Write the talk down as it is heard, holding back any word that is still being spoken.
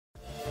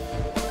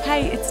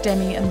Hey, it's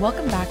Demi and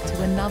welcome back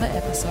to another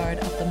episode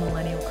of the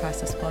Millennial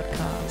Crisis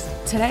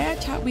Podcast. Today I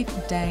chat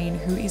with Dane,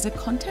 who is a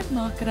content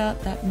marketer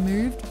that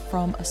moved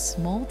from a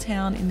small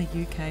town in the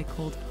UK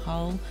called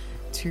Hull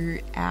to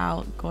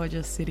our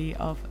gorgeous city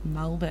of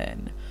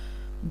Melbourne.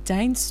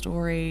 Dane's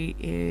story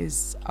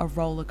is a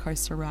roller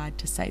coaster ride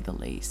to say the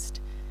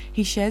least.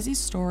 He shares his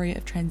story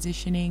of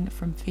transitioning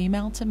from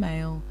female to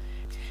male,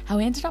 how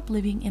he ended up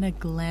living in a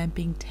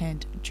glamping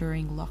tent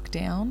during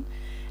lockdown,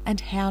 and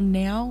how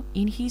now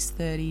in his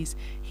 30s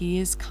he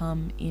has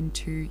come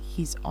into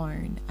his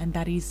own and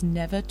that he's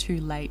never too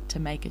late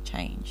to make a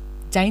change.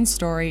 Dane's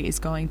story is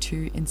going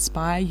to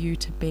inspire you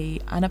to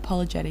be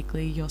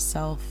unapologetically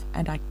yourself,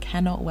 and I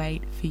cannot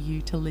wait for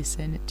you to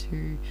listen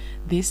to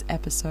this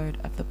episode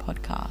of the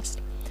podcast.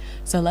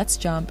 So let's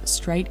jump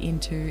straight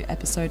into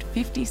episode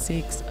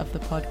 56 of the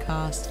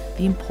podcast,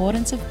 The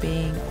Importance of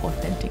Being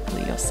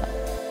Authentically Yourself.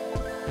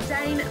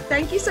 Dane,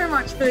 thank you so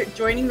much for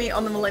joining me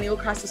on the Millennial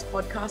Crisis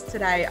Podcast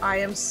today. I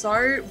am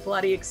so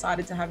bloody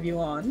excited to have you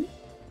on.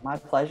 My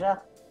pleasure.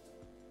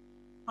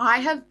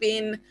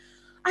 It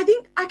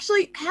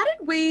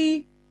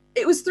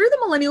was through the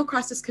Millennial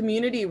Crisis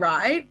community,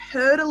 right?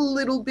 Heard a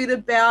little bit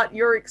about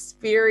your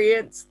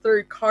experience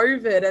through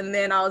COVID, and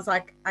then I was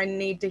like, I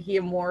need to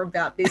hear more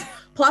about this.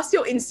 Plus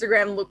your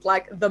Instagram looked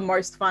like the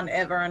most fun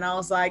ever, and I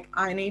was like,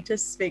 I need to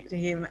speak to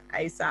him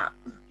ASAP.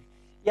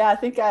 Yeah, I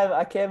think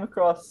I came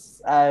across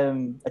a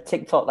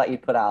TikTok that you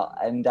put out,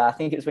 and I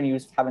think it was when you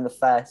was having the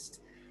first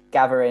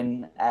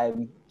gathering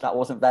that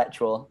wasn't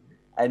virtual,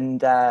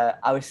 and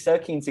I was so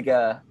keen to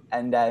go,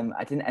 and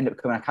I didn't end up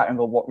coming. I can't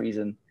remember what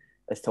reason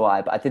as to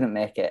why, but I didn't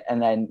make it.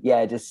 And then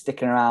just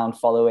sticking around,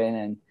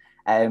 following,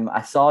 and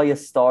I saw your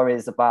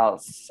stories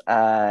about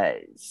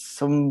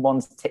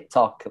someone's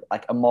TikTok,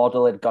 like a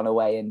model had gone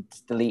away and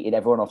deleted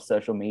everyone off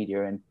social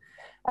media and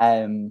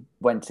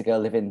went to go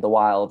live in the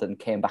wild and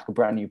came back a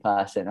brand new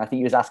person. I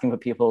think he was asking for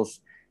people's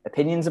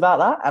opinions about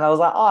that, and I was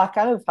like, I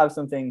kind of have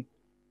something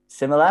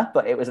similar,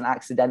 but it was an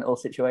accidental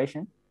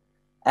situation.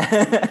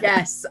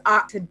 Yes,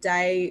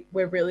 today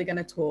we're really going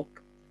to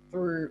talk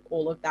through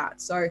all of that.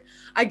 So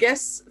I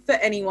guess for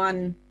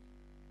anyone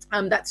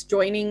that's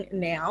joining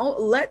now,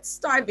 let's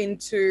dive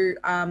into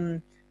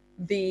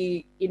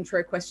the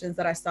intro questions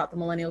that I start the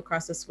Millennial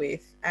Crisis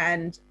with.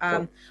 And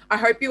Cool. I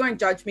hope you won't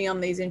judge me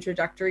on these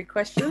introductory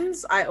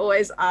questions. I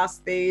always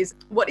ask these: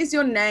 what is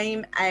your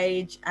name,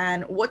 age,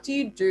 and what do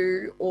you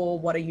do, or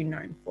what are you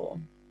known for?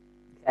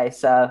 Okay,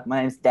 so my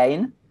name's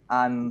Dane.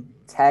 I'm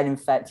turning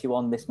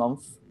 31 this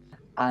month.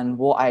 And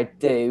what I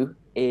do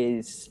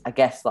is, I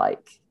guess,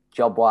 like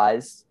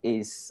job-wise,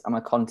 is I'm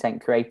a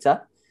content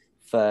creator.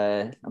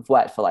 I've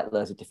worked for like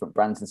loads of different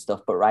brands and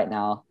stuff, but right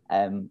now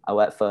I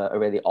work for a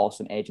really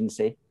awesome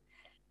agency.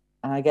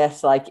 And I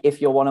guess like if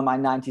you're one of my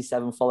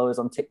 97 followers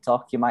on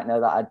TikTok, you might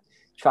know that I'd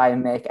try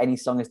and make any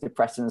song as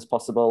depressing as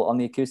possible on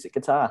the acoustic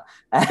guitar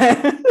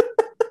in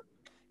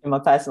my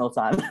personal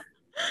time.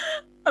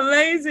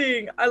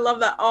 Amazing. I love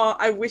that. Oh,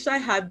 I wish I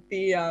had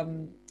the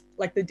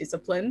the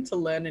discipline to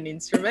learn an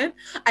instrument.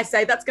 I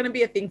say that's going to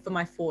be a thing for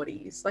my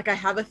 40s. Like I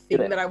have a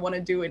thing that I want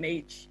to do in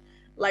each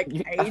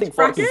age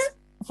bracket.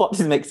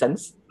 40s make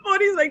sense.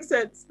 40s make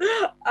sense.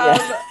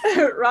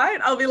 Right?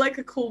 I'll be like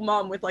a cool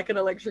mom with like an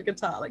electric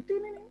guitar. Like,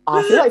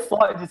 I feel like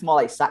 40s is more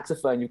like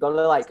saxophone. You've got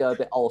to like go a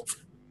bit alt.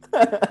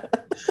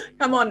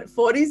 Come on,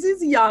 40s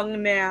is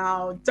young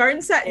now.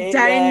 Don't say,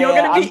 Dane, you're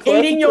going to be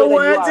eating your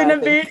words in a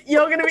bit.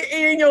 You're going to be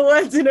eating your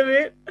words in a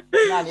bit.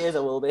 9 years I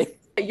will be.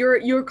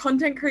 You're a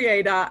content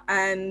creator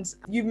and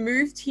you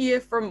moved here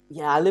from...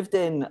 Yeah, I lived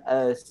in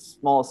a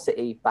small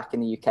city back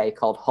in the UK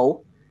called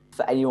Hull.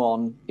 For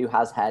anyone who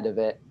has heard of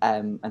it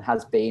and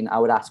has been, I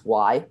would ask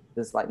why.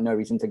 There's like no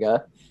reason to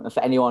go. And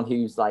for anyone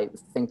who's like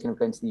thinking of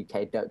going to the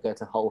UK, don't go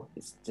to Hull.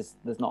 It's just,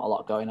 there's not a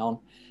lot going on.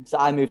 So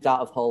I moved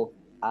out of Hull,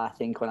 I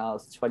think when I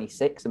was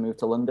 26, I moved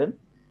to London.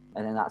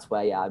 And then that's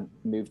where I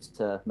moved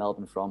to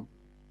Melbourne from.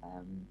 I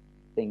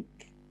think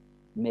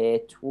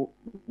May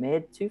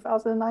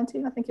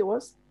 2019, I think it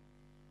was.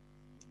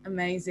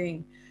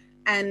 Amazing.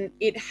 And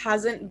it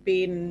hasn't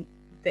been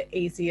the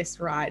easiest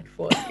ride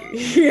for you.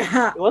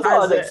 Yeah, it wasn't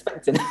what I was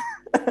expecting.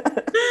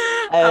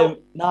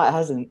 No, it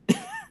hasn't.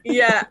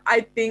 Yeah, I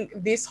think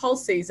this whole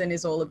season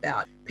is all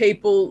about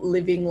people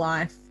living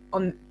life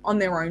on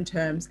their own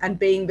terms and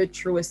being the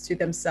truest to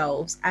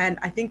themselves. And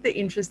I think the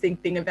interesting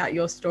thing about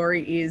your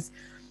story is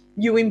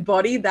you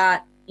embody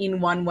that in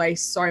one way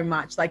so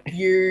much. Like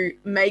you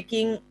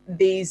making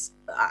these,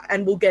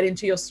 and we'll get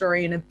into your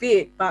story in a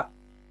bit, but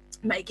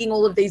making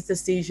all of these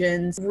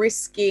decisions,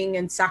 risking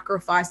and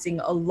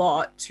sacrificing a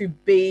lot to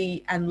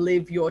be and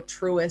live your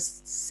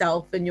truest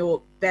self and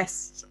your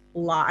best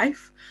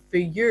life for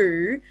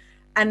you.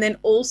 And then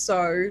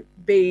also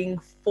being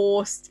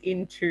forced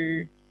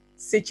into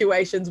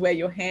situations where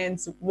your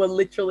hands were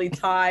literally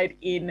tied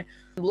in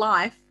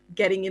life,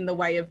 getting in the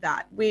way of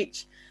that,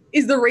 which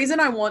is the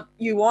reason I want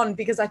you on,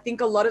 because I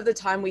think a lot of the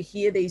time we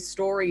hear these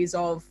stories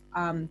of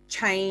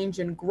change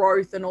and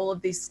growth and all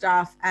of this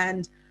stuff,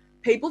 and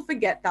people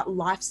forget that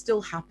life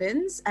still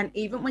happens. And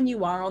even when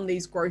you are on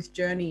these growth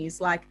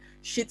journeys, like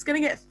shit's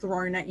going to get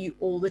thrown at you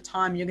all the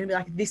time. You're going to be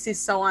like, this is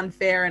so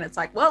unfair. And it's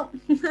like, well,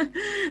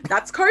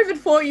 that's COVID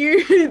for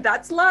you.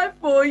 That's life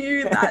for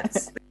you.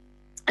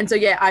 And so,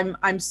 yeah,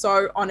 I'm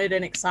so honored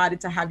and excited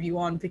to have you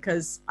on,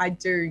 because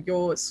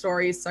your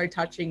story is so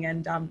touching,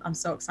 and I'm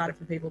so excited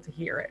for people to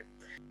hear it.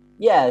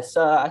 Yeah,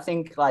 so I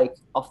think like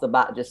off the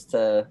bat, just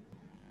to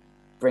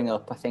bring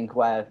up, I think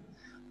where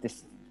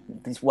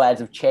these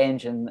words of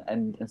change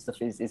and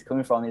stuff is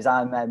coming from is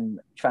I'm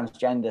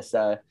transgender.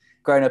 So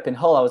growing up in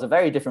Hull, I was a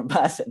very different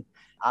person.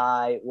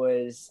 I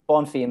was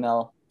born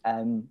female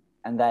and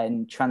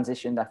then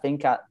transitioned, I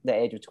think, at the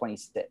age of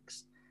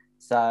 26.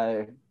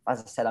 So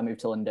as I said, I moved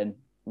to London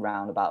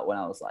round about when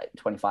I was like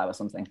 25 or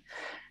something.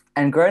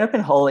 And growing up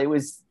in Hull, it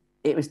was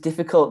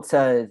difficult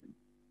to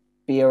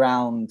be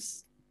around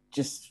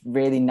just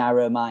really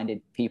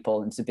narrow-minded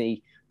people and to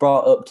be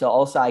brought up to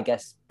also, I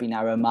guess, be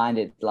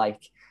narrow-minded.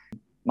 Like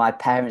my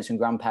parents and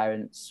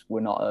grandparents were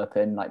not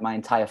open. Like my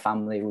entire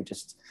family were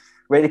just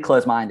really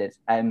closed-minded.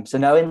 So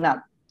knowing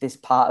that this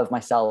part of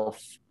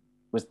myself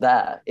was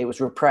there, it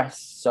was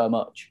repressed so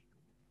much.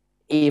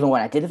 Even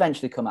when I did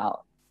eventually come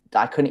out,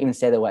 I couldn't even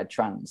say the word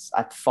trans.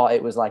 I thought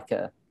it was like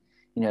the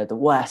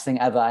worst thing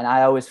ever. And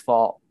I always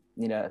thought,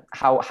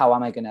 how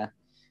am I going to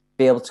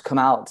be able to come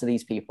out to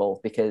these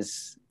people?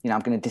 Because, I'm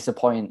going to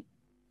disappoint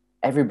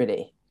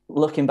everybody.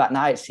 Looking back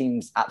now, it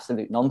seems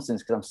absolute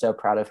nonsense because I'm so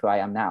proud of who I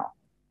am now.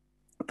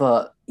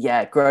 But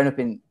yeah, growing up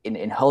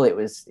in Hull, it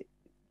was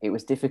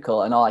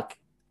difficult. And all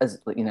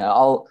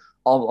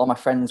my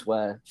friends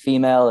were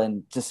female,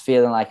 and just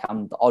feeling like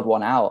I'm the odd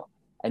one out,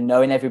 and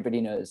knowing everybody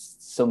knows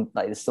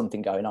there's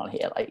something going on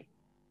here, like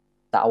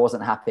that I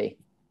wasn't happy.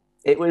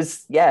 It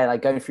was,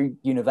 like going through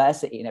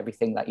university and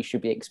everything that you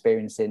should be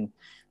experiencing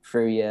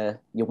through your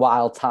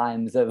wild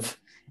times of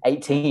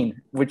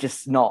 18 were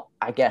just not,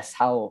 I guess,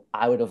 how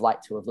I would have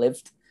liked to have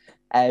lived.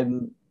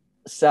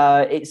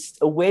 So it's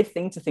a weird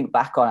thing to think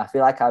back on. I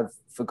feel like I've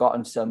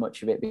forgotten so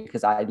much of it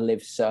because I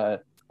live so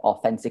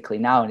authentically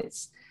now, and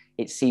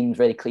it seems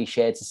really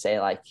cliche to say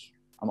like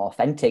I'm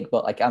authentic,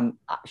 but like I'm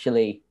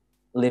actually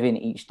living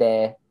each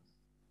day,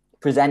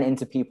 presenting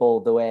to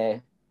people the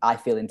way I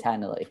feel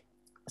internally.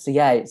 So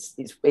yeah,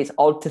 it's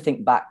odd to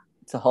think back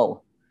to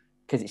Hull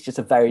because it's just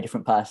a very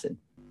different person.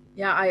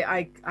 Yeah,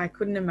 I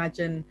couldn't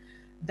imagine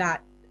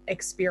that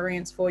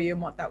experience for you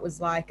and what that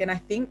was like. And I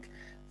think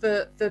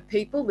for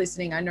people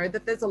listening, I know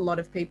that there's a lot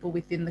of people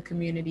within the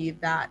community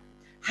that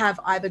have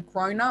either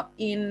grown up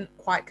in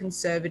quite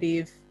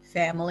conservative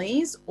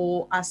families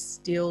or are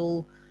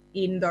still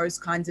in those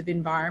kinds of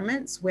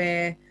environments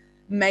where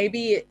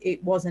maybe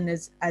it wasn't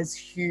as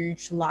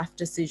huge life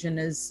decision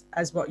as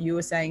what you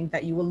were saying,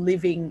 that you were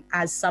living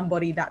as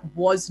somebody that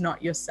was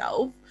not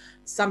yourself.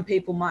 Some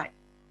people might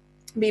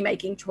be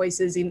making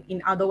choices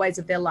in other ways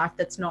of their life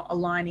that's not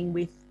aligning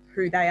with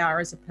who they are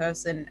as a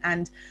person.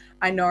 And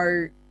I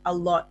know a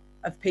lot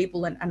of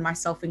people, and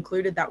myself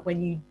included, that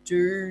when you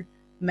do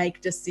make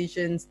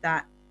decisions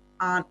that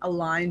aren't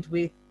aligned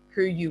with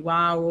who you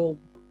are, or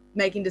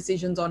making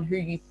decisions on who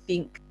you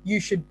think you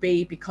should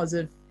be because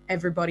of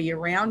everybody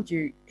around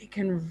you, it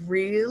can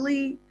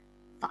really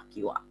fuck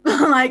you up.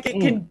 Like it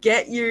can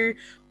get you,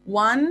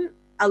 one,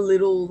 a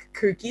little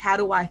kooky. How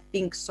do I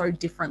think so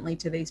differently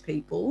to these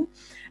people?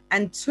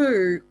 And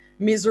two,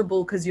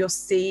 miserable because you're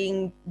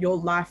seeing your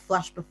life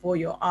flash before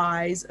your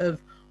eyes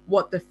of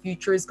what the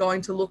future is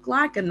going to look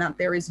like, and that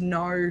there is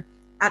no,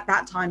 at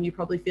that time you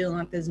probably feel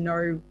like there's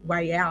no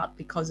way out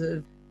because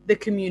of the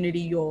community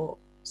you're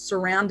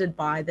surrounded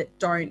by that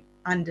don't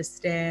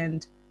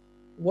understand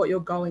what you're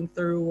going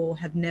through or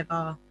have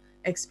never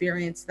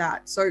experienced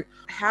that. So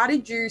how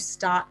did you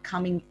start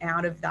coming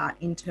out of that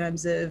in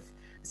terms of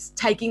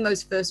taking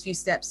those first few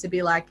steps to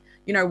be like,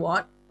 you know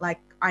what, like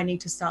I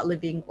need to start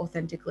living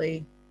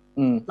authentically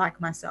like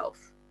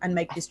myself and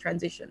make this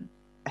transition?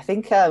 I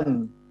think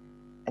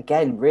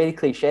again, really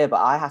cliche, but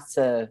I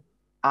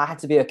had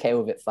to be okay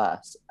with it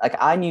first. Like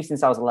I knew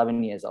since I was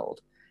 11 years old,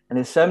 and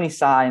there's so many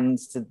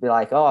signs to be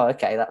like, oh,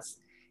 okay, that's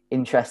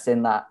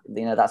interesting, that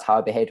that's how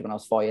I behaved when I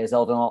was 4 years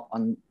old,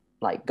 and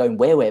like going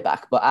way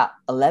back. But at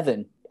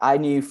 11, I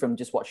knew from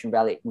just watching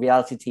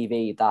reality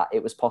TV that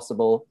it was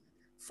possible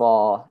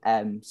for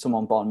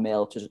someone born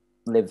male to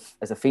live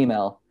as a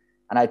female,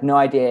 and I had no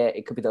idea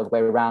it could be the other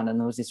way around. And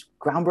there was this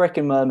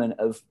groundbreaking moment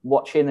of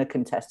watching a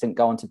contestant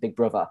go on to Big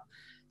Brother,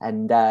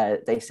 and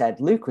they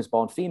said Luke was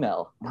born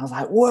female, and I was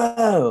like,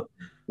 whoa,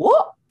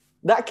 what?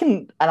 That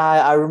can, and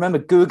I remember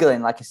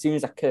Googling like as soon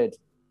as I could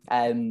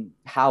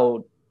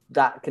how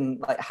that can,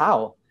 like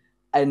how,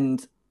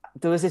 and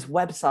there was this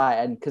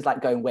website, and because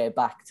like going way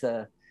back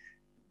to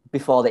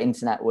before the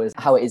internet was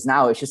how it is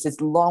now, it's just this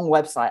long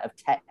website of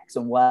text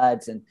and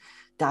words and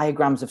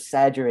diagrams of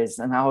surgeries,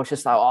 and I was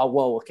just like, oh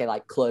whoa, okay,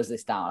 like close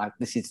this down, like,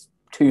 this is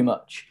too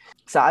much.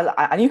 So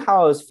I knew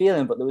how I was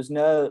feeling, but there was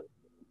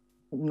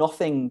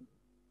nothing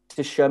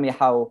to show me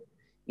how,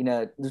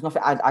 there's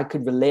nothing I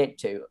could relate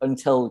to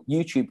until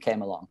YouTube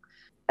came along.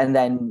 And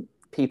then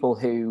people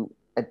who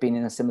had been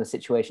in a similar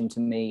situation to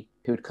me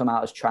who'd come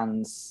out as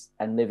trans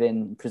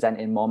and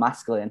presenting more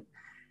masculine.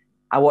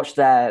 I watched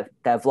their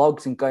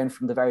vlogs and going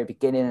from the very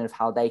beginning of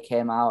how they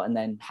came out and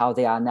then how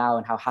they are now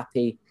and how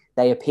happy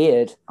they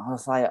appeared. I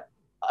was like,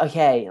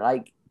 okay,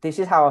 like this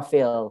is how I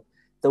feel.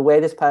 The way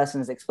this person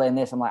has explained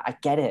this, I'm like, I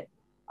get it.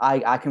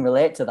 I can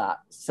relate to that.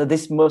 So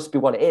this must be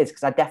what it is,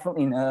 because I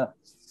definitely know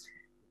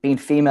being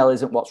female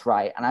isn't what's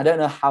right. And I don't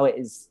know how it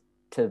is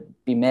to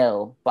be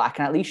male, but I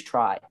can at least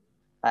try.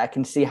 I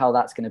can see how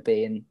that's going to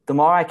be. And the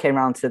more I came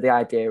around to the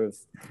idea of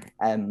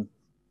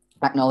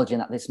acknowledging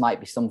that this might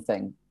be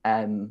something,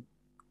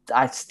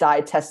 I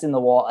started testing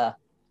the water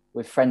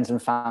with friends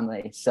and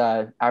family.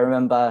 So I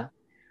remember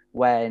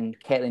when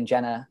Caitlyn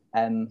Jenner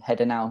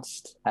had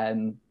announced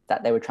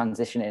that they were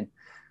transitioning,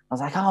 I was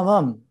like, oh,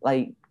 Mum,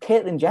 like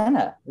Caitlyn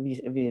Jenner, have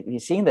you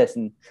seen this?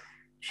 And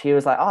she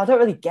was like, oh, I don't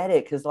really get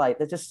it because like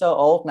they're just so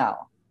old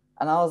now.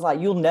 And I was like,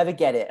 you'll never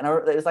get it. And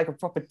it was like a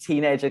proper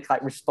teenager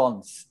like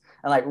response,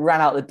 and like ran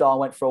out the door and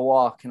went for a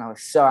walk. And I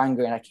was so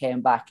angry. And I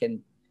came back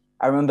and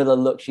I remember the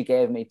look she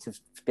gave me to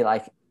be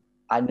like,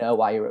 I know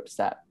why you're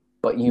upset,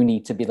 but you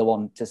need to be the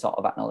one to sort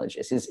of acknowledge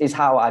this. Is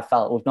how I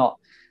felt.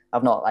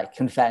 I've not like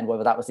confirmed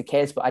whether that was the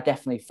case, but I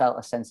definitely felt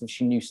a sense of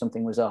she knew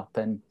something was up.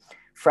 And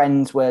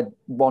friends were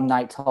one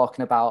night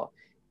talking about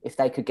if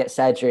they could get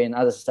surgery, and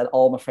as I said,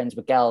 all my friends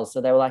were girls,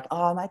 so they were like,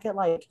 oh, I might get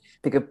like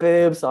bigger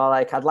boobs, or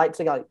like I'd like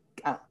to like,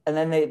 and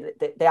then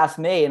they asked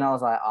me, and I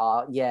was like,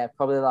 oh yeah,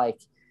 probably like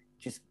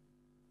just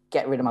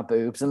get rid of my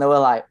boobs. And they were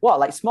like, what,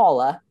 like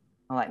smaller?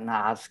 I'm like,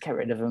 nah, just get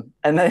rid of them.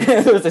 And then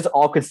there was this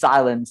awkward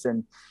silence,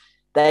 and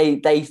they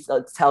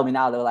tell me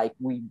now, they were like,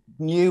 we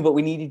knew, but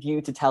we needed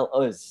you to tell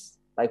us,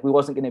 like we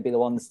wasn't going to be the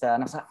ones there.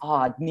 And I was like,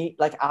 oh,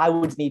 I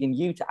was needing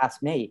you to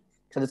ask me,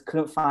 because I just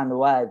couldn't find the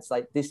words.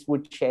 Like this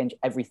would change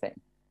everything,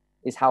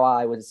 is how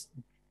I was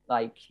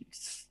like,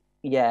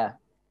 yeah,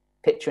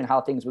 picturing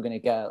how things were going to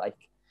go. Like,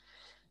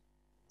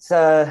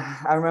 so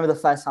I remember the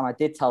first time I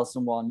did tell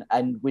someone,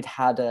 and we'd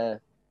had a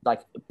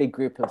big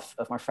group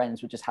of my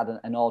friends. We just had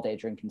an all day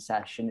drinking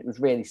session. It was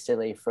really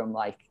silly, from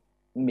like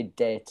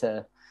midday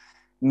to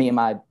me and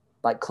my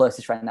like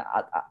closest friend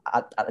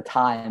at the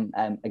time,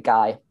 a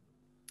guy.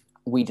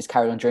 We just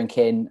carried on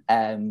drinking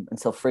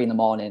until 3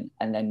 a.m.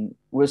 And then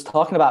we was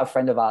talking about a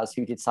friend of ours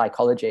who did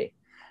psychology.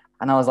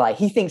 And I was like,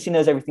 he thinks he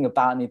knows everything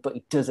about me, but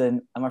he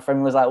doesn't. And my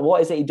friend was like,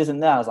 what is it he doesn't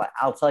know? I was like,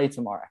 I'll tell you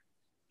tomorrow.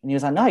 And he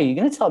was like, no, you're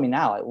going to tell me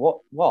now. Like,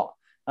 what?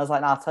 I was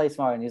like, no, I'll tell you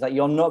tomorrow. And he's like,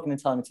 you're not going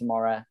to tell me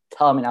tomorrow.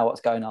 Tell me now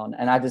what's going on.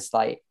 And I just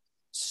like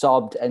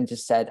sobbed and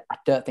just said, I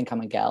don't think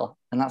I'm a girl.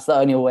 And that's the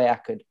only way I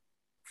could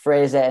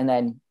phrase it. And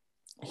then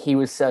he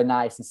was so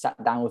nice and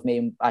sat down with me,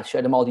 and I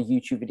showed him all the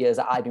YouTube videos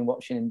that I'd been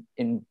watching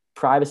in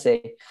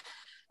privacy.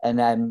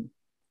 And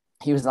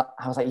he was like,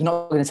 I was like, you're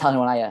not going to tell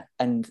anyone, are you?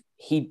 And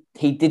he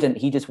didn't.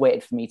 He just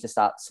waited for me to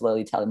start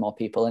slowly telling more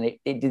people. And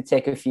it did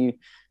take a few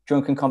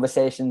drunken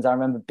conversations. I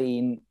remember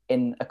being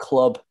in a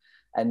club,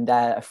 and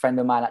a friend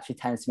of mine actually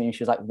turned to me and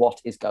she was like,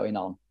 what is going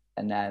on?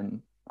 And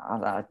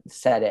I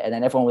said it, and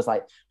then everyone was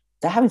like,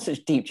 they're having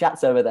such deep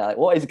chats over there. Like,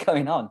 what is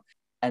going on?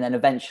 And then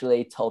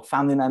eventually told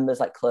family members,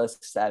 like close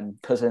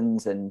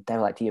cousins, and they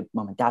were like, do your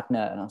mum and dad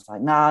know? And I was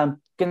like, nah,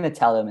 I'm going to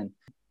tell them. And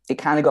it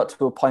kind of got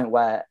to a point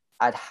where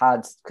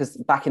because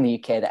back in the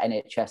UK, the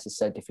NHS is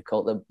so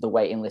difficult. The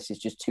waiting list is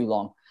just too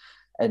long.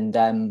 And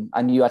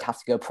I knew I'd have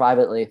to go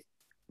privately.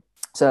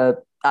 So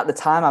at the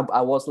time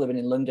I was living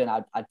in London.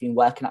 I'd been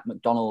working at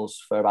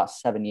McDonald's for about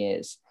 7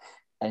 years.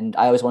 And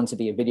I always wanted to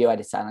be a video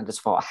editor. And I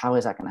just thought, how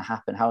is that going to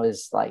happen? How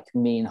is like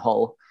me and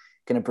Hull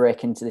going to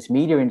break into this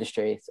media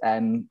industry?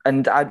 And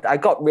I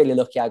got really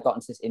lucky. I got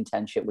into this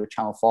internship with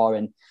Channel 4,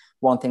 and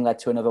one thing led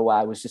to another, where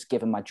I was just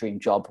given my dream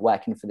job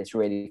working for this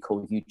really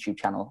cool YouTube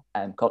channel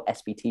called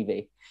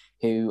SBTV,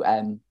 who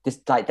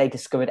they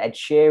discovered Ed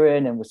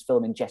Sheeran and was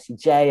filming Jessie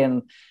J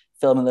and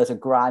filming loads of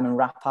grime and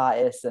rap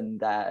artists.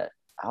 And I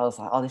was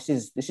like, oh, this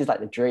is like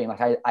the dream.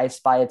 Like I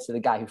aspired to the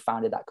guy who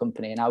founded that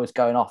company, and I was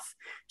going off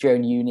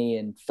during uni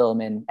and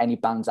filming any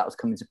bands that was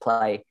coming to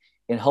play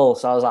in Hull.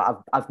 So I was like,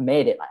 I've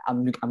made it. Like,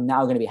 I'm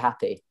now going to be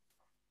happy.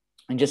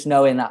 And just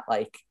knowing that,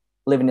 like,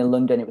 living in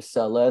London, it was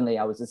so lonely.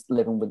 I was just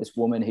living with this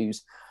woman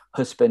whose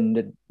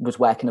husband was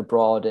working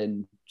abroad,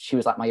 and she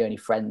was like my only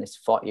friend, this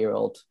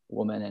 40-year-old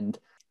woman. And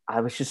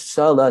I was just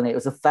so lonely. It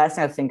was the first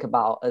thing I think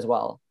about as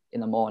well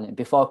in the morning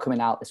before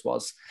coming out, this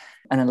was.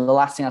 And then the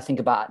last thing I think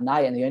about at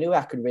night, and the only way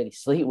I could really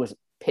sleep, was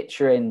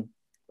picturing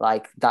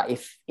like that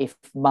if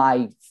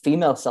my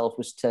female self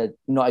was to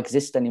not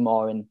exist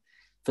anymore, and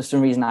for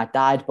some reason I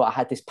died, but I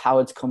had this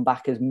power to come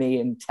back as me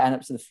and turn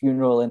up to the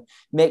funeral and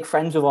make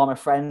friends with all my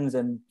friends,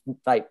 and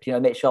like, you know,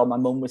 make sure my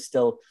mum was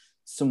still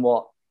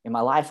somewhat in my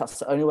life. That's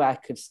the only way I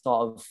could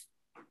sort of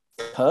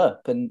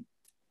cope. And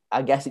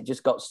I guess it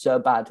just got so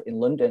bad in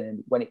London.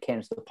 And when it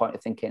came to the point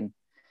of thinking,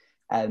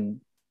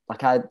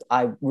 like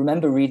I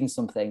remember reading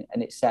something,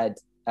 and it said,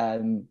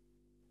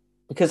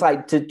 because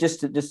like just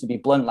to be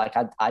blunt, like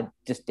I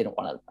just didn't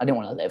want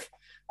to live.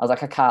 I was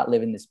like, I can't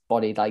live in this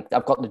body. Like,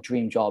 I've got the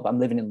dream job. I'm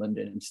living in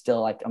London, and still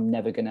like I'm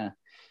never gonna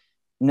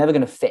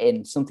fit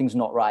in. Something's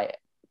not right.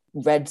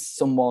 read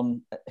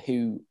someone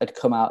who had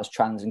come out as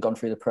trans and gone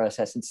through the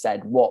process and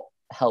said what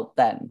helped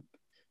them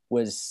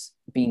was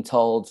being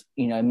told,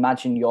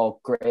 imagine your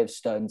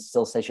gravestone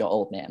still says your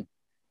old name,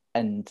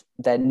 and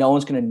then no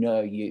one's going to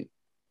know you.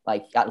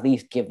 Like, at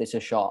least give this a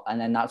shot. And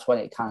then that's when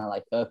it kind of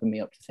like opened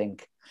me up to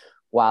think,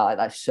 wow, like,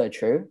 that's so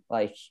true.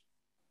 Like,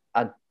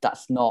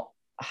 that's not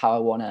how I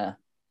want to,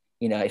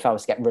 if I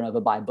was to get run over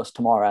by a bus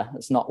tomorrow,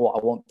 that's not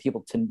what I want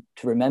people to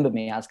remember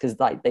me as, because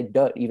like they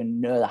don't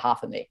even know the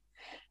half of me.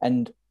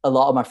 And a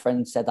lot of my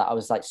friends said that I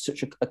was like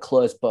such a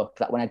closed book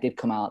that when I did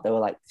come out, they were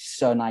like,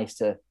 so nice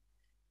to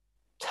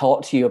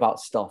talk to you about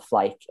stuff,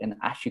 like, and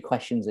ask you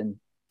questions. And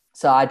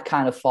so I'd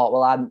kind of thought,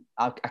 well,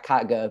 I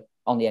can't go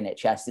on the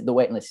NHS. The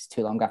waiting list is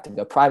too long. I'm going to have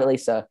to go privately.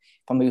 So if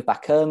I move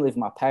back home, live with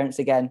my parents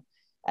again,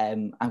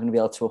 I'm going to be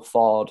able to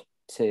afford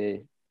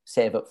to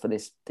save up for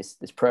this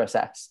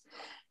process.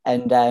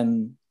 And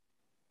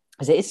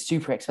as it is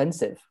super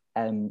expensive,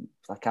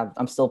 like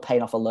I'm still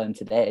paying off a loan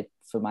today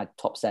for my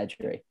top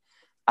surgery.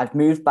 I've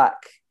moved back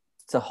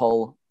to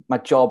Hull. My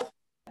job,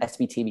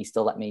 SBTV,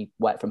 still let me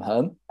work from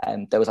home.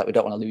 And they was like, we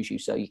don't want to lose you,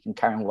 so you can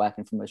carry on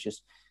working from us.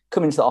 Just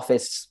come into the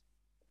office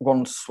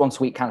once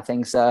a week kind of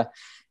thing. So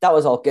that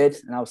was all good.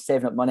 And I was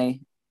saving up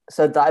money.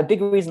 So a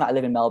big reason that I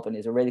live in Melbourne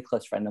is a really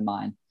close friend of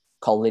mine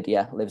called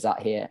Lydia, lives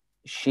out here.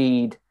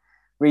 She'd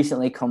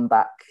recently come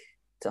back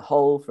to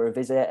Hull for a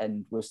visit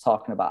and was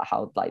talking about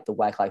how like the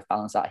work-life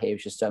balance out here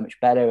is just so much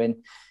better. And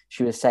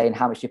she was saying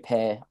how much you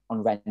pay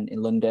on rent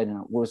in London,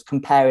 and was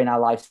comparing our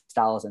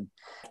lifestyles. And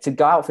to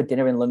go out for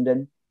dinner in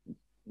London,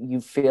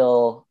 you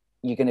feel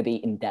you're going to be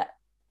in debt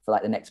for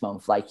like the next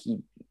month. Like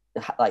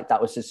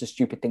that was just a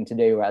stupid thing to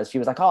do. Whereas she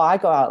was like, oh, I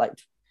go out like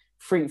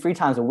three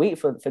times a week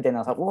for dinner. I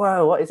was like,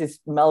 whoa, what is this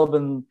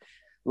Melbourne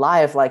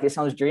life? Like, it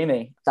sounds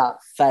dreamy. That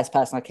first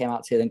person I came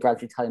out to, then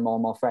gradually telling more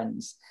and more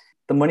friends.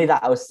 The money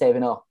that I was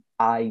saving up,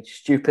 I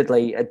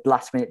stupidly at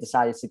last minute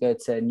decided to go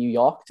to New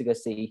York to go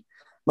see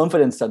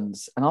Mumford &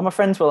 Sons. And all my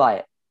friends were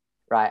like,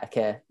 right,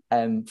 okay,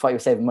 thought you were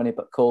saving money,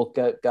 but cool,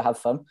 go have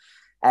fun.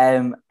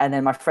 And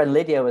then my friend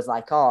Lydia was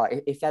like, oh,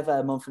 if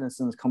ever Mumford &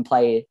 Sons come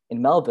play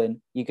in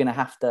Melbourne, you're going to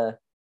have to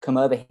come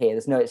over here.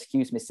 There's no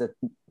excuse,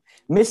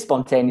 Miss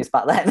Spontaneous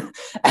back then.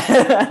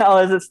 I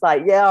was just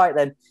like, yeah, all right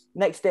then.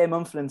 Next day,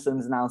 Mumford &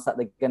 Sons announced that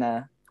they're going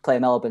to play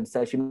Melbourne.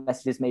 So she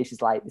messages me.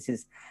 She's like, this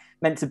is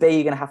meant to be.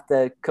 You're going to have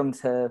to come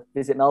to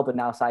visit Melbourne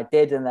now. So I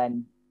did. And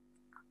then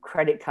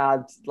credit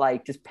cards,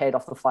 like, just paid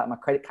off the flight on my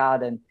credit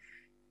card. And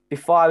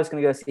before I was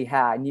going to go see her,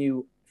 I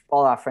knew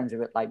all our friends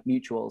were like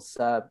mutuals.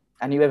 So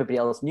I knew everybody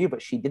else knew,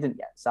 but she didn't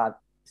yet. So I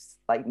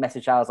like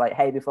messaged her. I was like,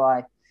 hey, before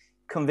I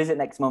come visit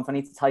next month, I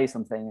need to tell you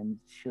something. And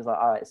she was like,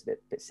 all right, it's a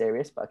bit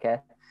serious, but okay.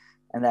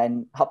 And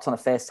then hopped on a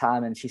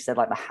FaceTime, and she said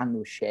like my hand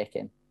was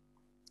shaking.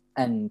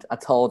 And I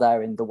told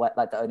her in the way,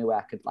 like the only way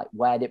I could like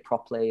word it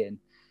properly. And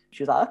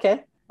she was like,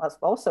 okay, that's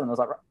awesome. And I was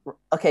like,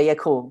 okay, yeah,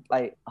 cool.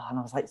 Like, and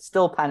I was like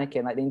still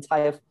panicking. Like the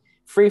entire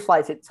 3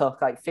 flights it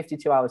took, like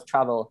 52 hours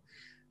travel.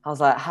 I was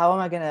like, how am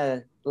I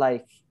gonna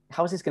like?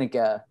 How is this gonna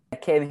go? I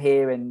came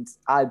here and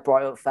I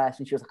brought it up first,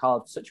 and she was like,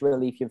 oh, such a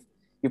relief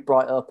you've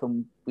brought it up,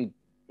 and we,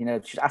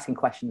 she's asking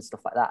questions and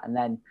stuff like that. And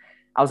then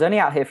I was only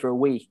out here for a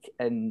week,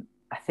 and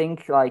I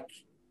think like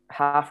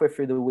halfway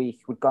through the week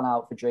we'd gone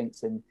out for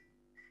drinks, and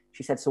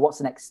she said, so what's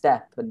the next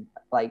step? And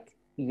like,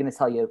 you're going to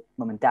tell your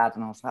mum and dad?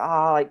 And I was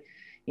like,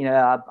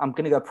 I'm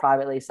going to go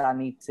privately. So I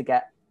need to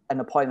get an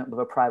appointment with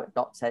a private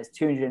doctor. It's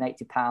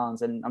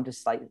 £280. And I'm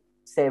just like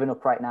saving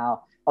up right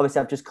now.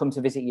 Obviously I've just come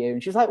to visit you.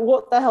 And she's like,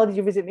 what the hell did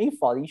you visit me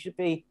for? You should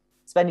be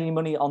spending your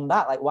money on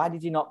that. Like, why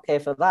did you not pay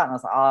for that? And I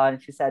was like,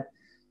 and she said,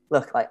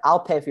 look, like,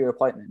 I'll pay for your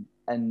appointment.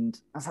 And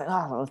I was like,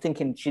 I was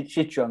thinking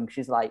she's drunk.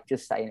 She's like,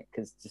 just saying it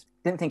because just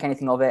didn't think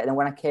anything of it. And then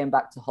when I came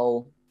back to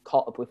Hull,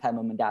 caught up with her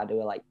mum and dad, who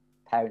were like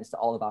parents to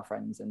all of our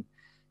friends, and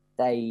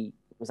they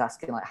was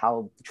asking like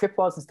how the trip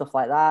was and stuff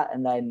like that.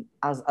 And then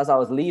as I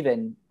was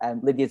leaving,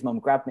 Lydia's mum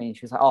grabbed me and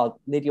she was like, oh,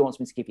 Lydia wants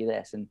me to give you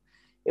this. And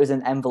it was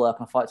an envelope,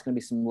 and I thought it's going to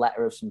be some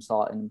letter of some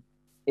sort. And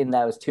in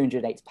there was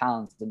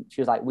 £280. And she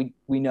was like,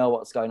 we know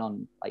what's going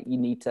on. Like, you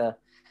need to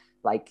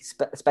like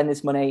spend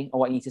this money on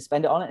what you need to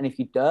spend it on. And if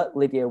you don't,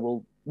 Lydia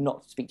will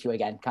not speak to you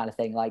again, kind of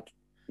thing. Like,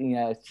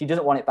 she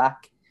doesn't want it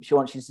back. She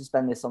wants you to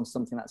spend this on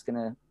something that's going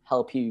to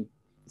help you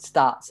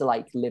start to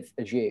like live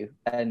as you.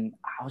 And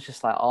I was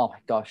just like, oh my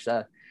gosh.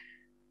 I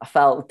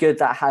felt good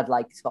that I had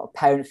like sort of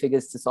parent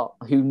figures to sort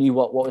of, who knew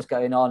what was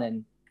going on.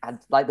 And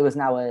like there was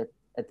now a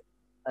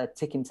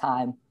ticking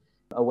time,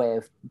 a way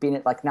of being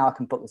it. Like, now I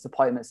can book this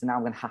appointment. So now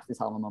I'm going to have to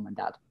tell my mum and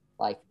dad,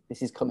 like,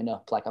 this is coming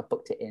up. Like, I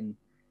booked it in,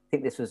 I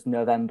think this was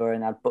November,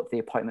 and I booked the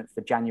appointment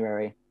for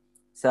January.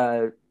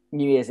 So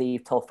New Year's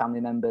Eve, told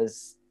family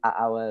members at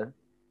our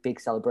big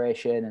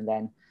celebration. And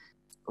then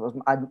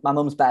my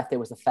mum's birthday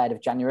was the 3rd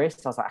of January.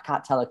 So I was like, I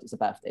can't tell her it's a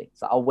birthday.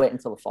 So I'll wait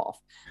until the 4th.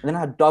 And then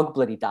her dog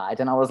bloody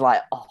died. And I was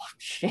like, oh,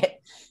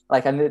 shit.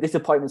 Like, I knew this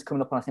appointment's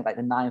coming up on, I think, like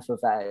the 9th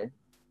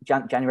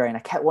of January. And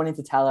I kept wanting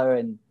to tell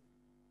her.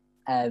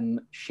 And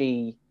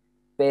she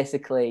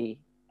basically,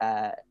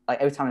 like,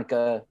 every time I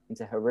go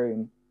into her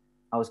room,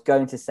 I was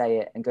going to say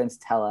it and going to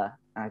tell her.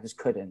 and I just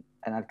couldn't.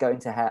 And I'd go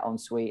into her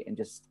ensuite and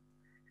just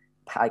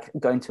like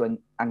go into an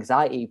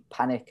anxiety,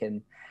 panic,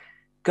 and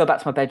go back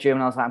to my bedroom.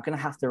 And I was like, I'm going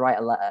to have to write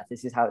a letter.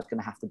 This is how it's going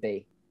to have to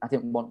be. I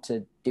didn't want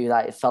to do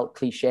that. It felt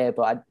cliche,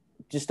 but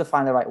just to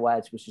find the right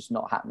words was just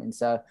not happening.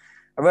 So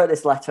I wrote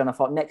this letter, and I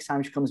thought next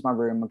time she comes to my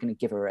room, I'm going to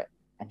give her it.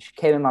 And she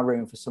came in my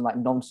room for some like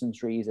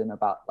nonsense reason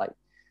about like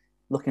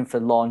looking for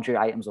laundry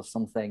items or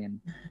something. And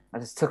I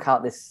just took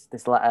out this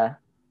letter,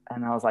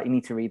 and I was like, you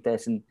need to read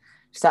this. And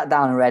she sat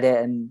down and read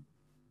it, and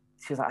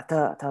she was like,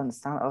 I don't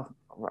understand. Oh,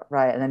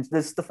 right. And then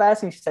the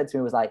first thing she said to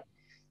me was like,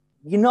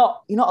 you're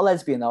not a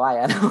lesbian though, are you?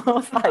 And I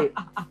was like,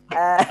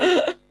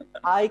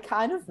 I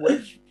kind of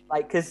wish,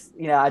 like, because,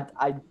 you know,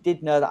 I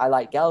did know that I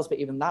like girls, but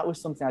even that was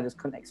something I just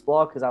couldn't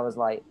explore, because I was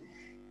like,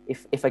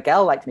 if a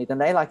girl liked me, then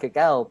they like a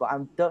girl, but I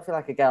don't feel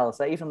like a girl.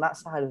 So even that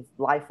side of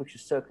life was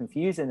just so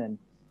confusing, and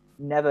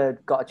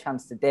never got a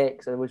chance to date,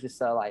 because I was just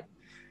so like,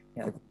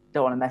 you know,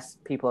 don't want to mess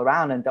people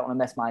around and don't want to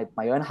mess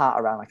my own heart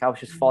around. Like I was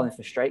just falling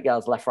for straight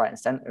girls left, right, and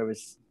center.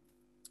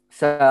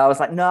 So I was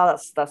like, no,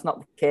 that's not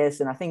the case.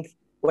 And I think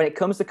when it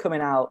comes to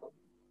coming out,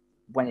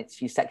 when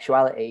it's your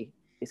sexuality,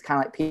 it's kind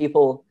of like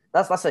people,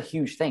 that's a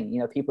huge thing.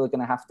 You know, people are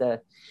going to have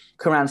to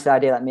come around to the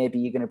idea that maybe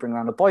you're going to bring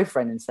around a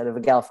boyfriend instead of a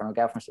girlfriend, or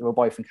girlfriend instead of a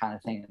boyfriend kind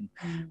of thing.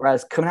 And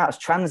whereas coming out as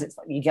trans, it's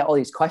like you get all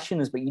these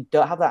questions, but you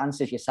don't have the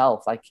answers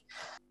yourself. Like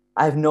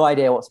I have no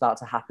idea what's about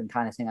to happen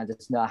kind of thing. I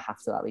just know I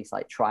have to at least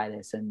like try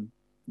this. And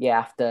yeah,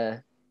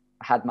 after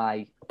I had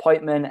my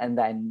appointment and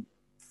then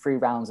 3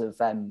 rounds of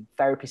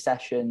therapy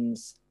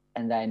sessions,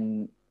 and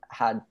then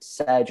had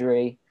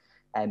surgery,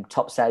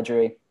 top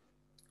surgery,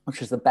 which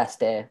was the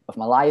best day of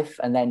my life.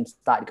 And then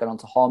started going on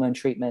to hormone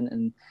treatment.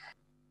 And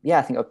yeah,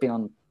 I think I've been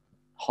on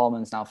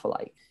hormones now for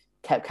like,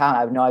 kept count. I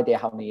have no idea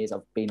how many years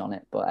I've been on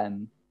it, but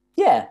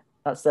yeah,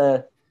 that's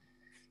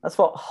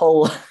what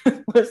Hull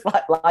was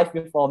like, life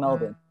before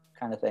Melbourne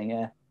kind of thing.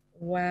 Yeah.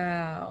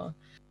 Wow.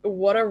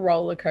 What a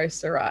roller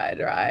coaster ride,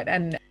 right?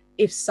 And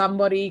if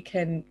somebody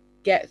can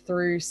get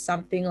through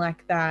something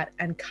like that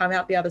and come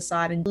out the other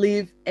side and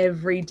live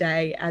every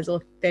day as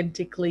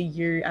authentically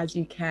you as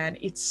you can,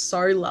 it's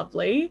so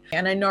lovely.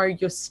 And I know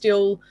you're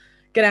still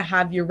going to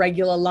have your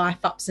regular life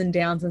ups and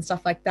downs and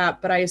stuff like that,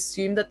 but I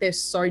assume that they're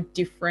so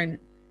different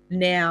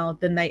now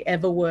than they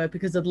ever were,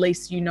 because at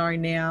least you know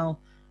now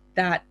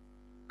that,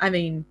 I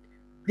mean,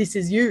 this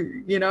is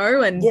you, you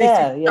know, and this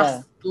is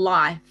just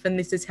life, and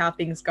this is how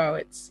things go.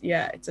 It's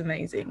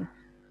amazing.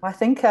 I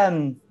think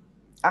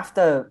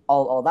after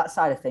all that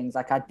side of things,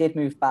 like I did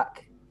move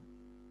back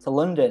to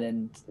London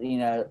and, you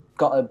know,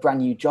 got a brand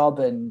new job.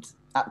 And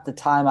at the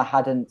time I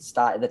hadn't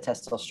started the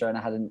testosterone,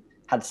 I hadn't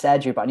had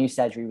surgery, but I knew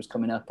surgery was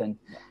coming up. And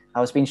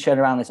I was being shown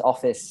around this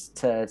office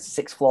to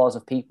 6 floors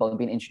of people and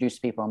being introduced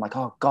to people. I'm like,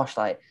 oh gosh,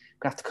 like I'm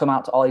gonna have to come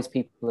out to all these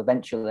people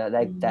eventually.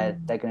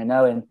 They're gonna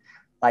know. And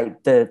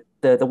like the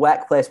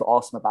workplace were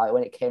awesome about it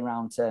when it came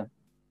around to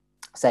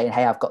saying,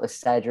 hey, I've got this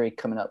surgery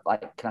coming up,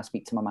 like can I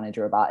speak to my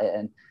manager about it?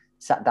 And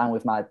sat down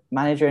with my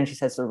manager, and she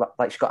said, so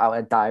like she got out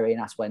her diary and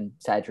asked when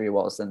surgery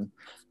was, and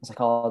I was like,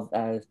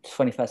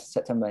 21st of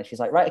September. And she's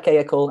like, right, okay,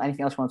 yeah, cool,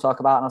 anything else you want to talk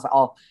about? And I was like,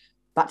 oh,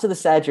 back to the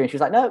surgery. And she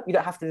was like, no, you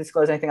don't have to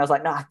disclose anything. I was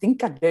like, no, I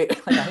think I do.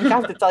 Like, I think I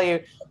have to tell you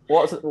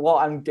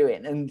what I'm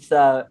doing. And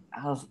so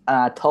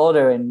I told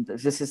her, and it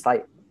was just this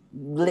like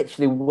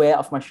literally weight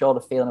off my shoulder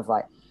feeling of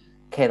like,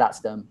 okay, that's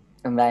done.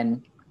 And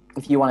then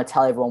if you want to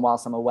tell everyone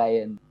whilst I'm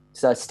away. And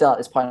so still at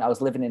this point I was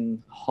living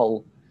in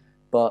Hull,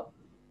 but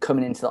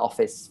coming into the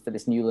office for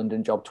this new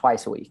London job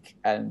twice a week,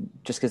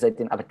 just because they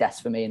didn't have a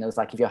desk for me. And it was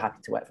like, if you're happy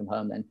to work from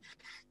home, then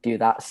do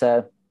that.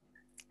 So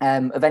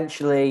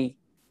eventually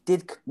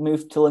did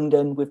move to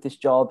London with this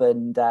job.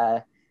 And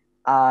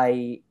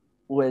I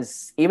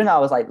was, even though I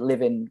was like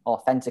living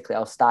authentically, I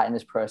was starting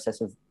this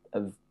process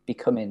of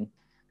becoming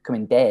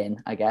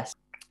Dane, I guess.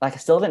 Like I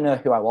still didn't know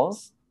who I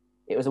was.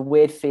 It was a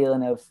weird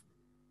feeling of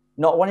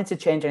not wanting to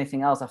change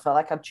anything else. I felt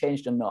like I'd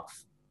changed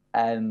enough.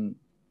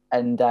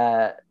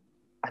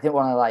 I didn't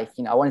want to, like,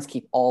 you know, I wanted to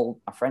keep all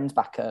my friends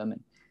back home,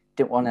 and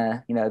didn't want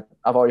to, you know,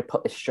 I've already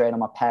put this strain on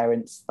my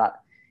parents that,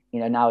 you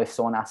know, now if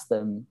someone asks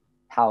them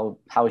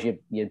how's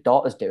your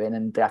daughter's doing,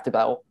 and they have to be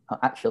like, oh,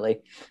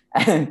 actually,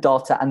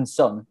 daughter and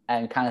son,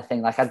 and kind of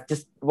thing. Like I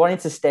just wanted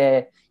to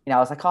stay, you know, I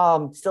was like, oh,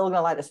 I'm still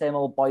gonna like the same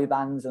old boy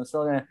bands, I'm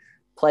still gonna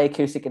play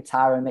acoustic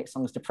guitar and make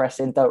songs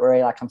depressing, don't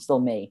worry, like I'm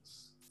still me.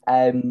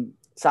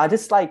 So I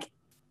just like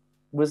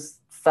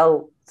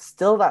felt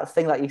still that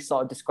thing that you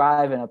sort of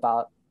describing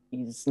about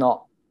you just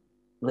not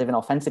living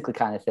authentically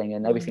kind of thing,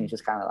 and everything's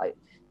just kind of like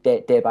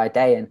day by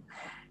day. And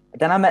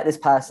then I met this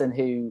person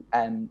who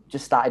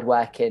just started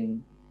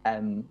working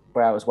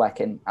where I was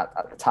working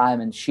at the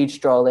time, and she'd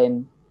stroll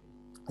in,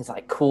 this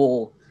like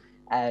cool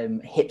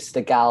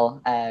hipster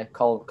gal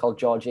called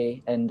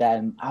Georgie, and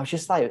I was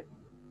just like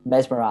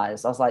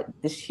mesmerized. I was like,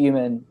 this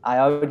human, I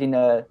already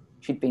know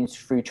she'd been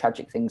through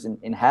tragic things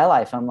in her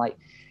life. And I'm like,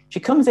 she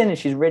comes in and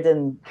she's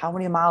ridden how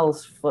many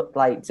miles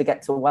like to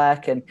get to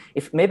work, and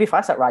if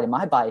I start riding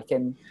my bike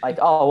and like,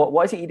 oh,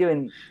 what is it you're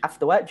doing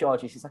after work,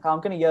 Georgie? She's like, oh,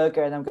 I'm going to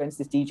yoga and I'm going to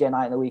this DJ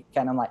night on the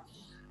weekend. I'm like,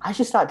 I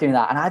should start doing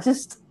that. And I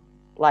just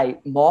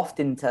like morphed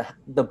into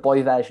the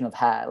boy version of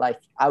hair. Like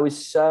I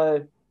was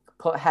so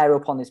put hair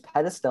up on this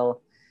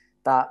pedestal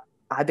that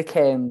I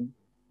became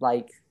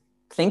like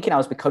thinking I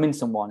was becoming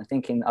someone,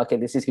 thinking, okay,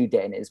 this is who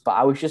Dane is. But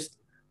I was just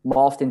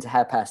morphed into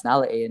her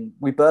personality. And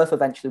we both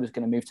eventually was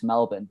going to move to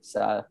Melbourne.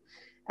 So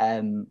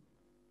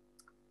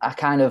I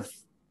kind of,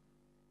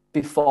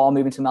 before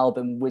moving to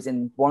Melbourne, was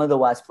in one of the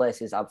worst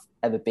places I've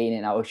ever been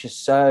in. I was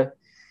just so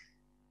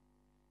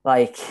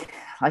like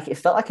it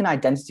felt like an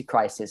identity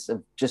crisis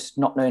of just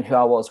not knowing who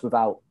I was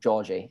without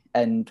Georgie.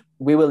 And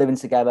we were living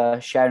together,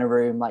 sharing a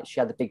room. Like she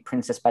had the big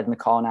princess bed in the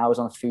corner. I was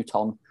on a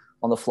futon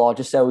on the floor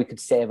just so we could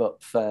save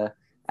up for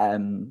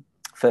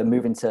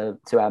moving to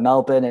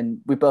Melbourne.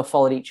 And we both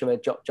followed each other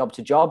job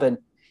to job. And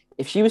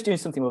if she was doing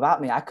something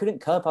without me, I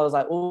couldn't cope. I was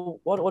like, well,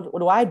 what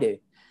do I do?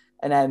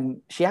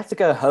 And she had to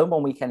go home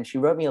one weekend and she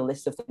wrote me a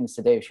list of things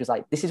to do. She was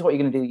like, this is what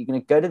you're going to do. You're going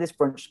to go to this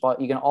brunch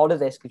spot. You're going to order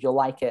this because you'll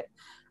like it.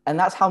 And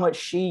that's how much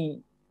she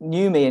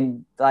knew me.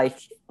 And like,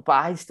 but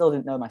I still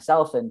didn't know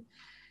myself. And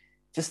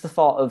just the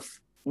thought of,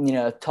 you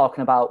know,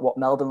 talking about what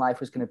Melbourne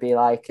life was going to be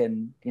like,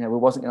 and, you know, we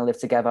wasn't going to live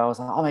together. I was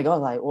like, oh my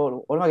God, like,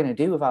 what am I going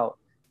to do without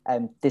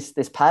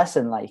this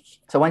person? Like,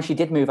 so when she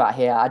did move out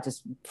here, I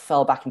just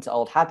fell back into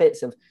old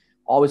habits of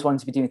always wanting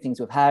to be doing things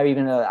with her,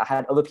 even though I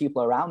had other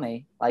people around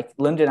me. Like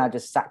London, I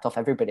just sacked off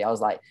everybody. I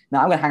was like, no,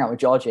 I'm going to hang out with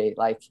Georgie.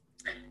 Like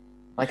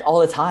all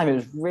the time. It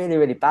was really,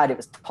 really bad. It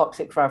was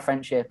toxic for our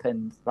friendship.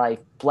 And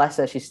like, bless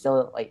her, she's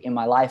still like in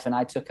my life. And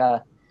I took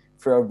her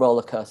for a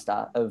roller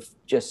coaster of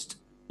just,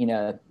 you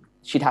know,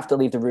 she'd have to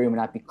leave the room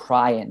and I'd be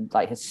crying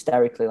like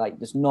hysterically, like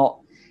just not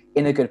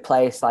in a good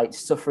place, like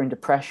suffering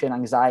depression,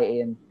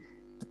 anxiety. And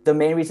the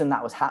main reason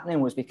that was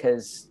happening was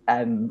because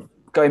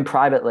going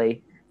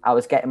privately, I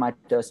was getting my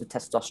dose of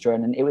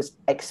testosterone and it was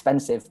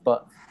expensive,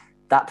 but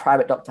that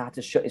private doctor had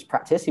to shut his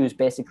practice. He was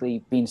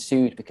basically being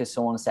sued because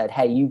someone said,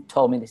 hey, you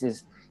told me this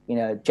is, you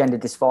know, gender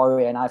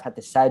dysphoria and I've had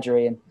this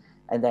surgery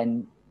and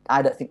then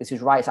I don't think this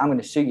is right, so I'm going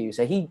to sue you.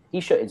 So he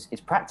shut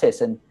his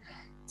practice. And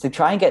to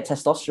try and get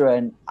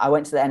testosterone, I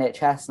went to the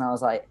NHS and I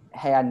was like,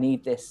 hey, I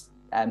need this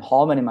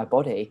hormone in my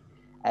body.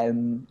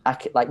 I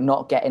could, like,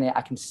 not getting it,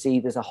 I can see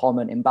there's a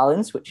hormone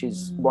imbalance, which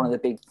is one of the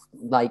big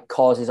like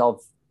causes of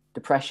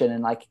depression.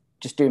 And like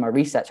just doing my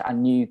research, I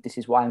knew this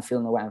is why I'm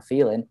feeling the way I'm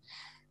feeling.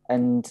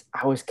 And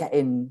I was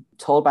getting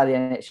told by the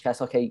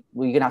NHS, okay,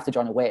 well, you're going to have to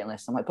join a waiting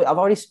list. I'm like, but I've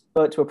already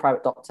spoke to a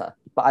private doctor,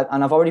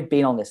 and I've already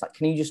been on this. Like,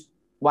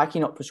 why can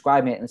you not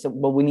prescribe me it? And they said,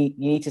 well, you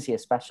need to see a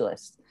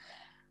specialist.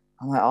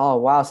 I'm like, oh,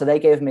 wow. So they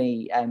gave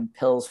me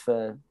pills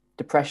for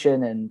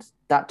depression, and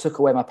that took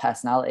away my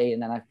personality.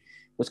 And then I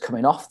was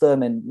coming off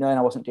them and knowing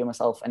I wasn't doing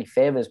myself any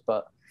favors.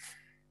 But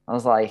I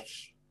was like,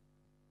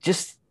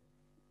 it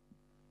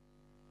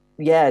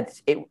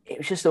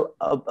was just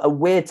a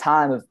weird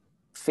time of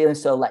feeling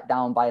so let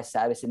down by a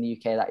service in the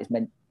UK that is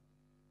meant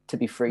to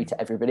be free to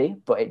everybody,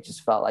 but it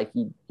just felt like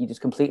you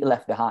just completely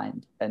left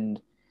behind. And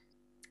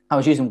I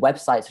was using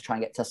websites to try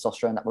and get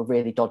testosterone that were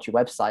really dodgy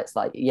websites.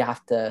 Like you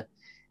have to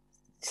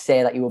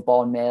say that you were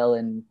born male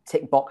and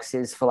tick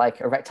boxes for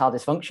like erectile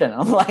dysfunction. And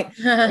I'm like,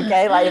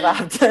 okay, like if I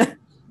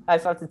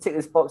have to tick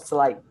this box to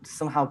like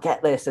somehow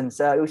get this. And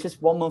so it was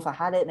just 1 month I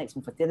had it, next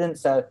month I didn't.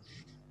 So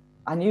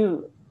I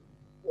knew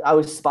I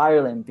was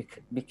spiraling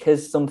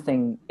because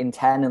something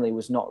internally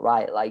was not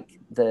right. Like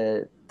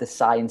the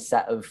science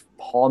set of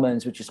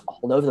hormones were just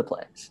all over the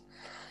place.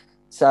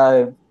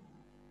 So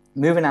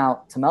moving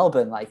out to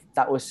Melbourne, like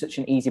that was such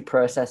an easy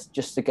process,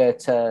 just to go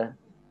to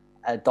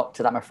a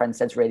doctor that my friend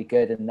said's really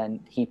good. And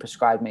then he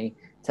prescribed me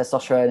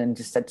testosterone and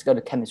just said to go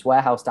to Chemist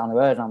Warehouse down the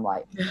road. And I'm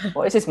like,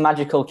 what is this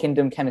magical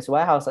kingdom Chemist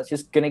Warehouse that's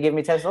just going to give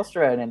me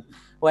testosterone? And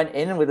went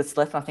in with a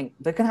slip, and I think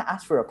they're going to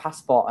ask for a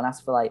passport and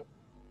ask for like,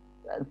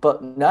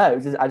 but no, I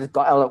was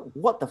like,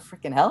 what the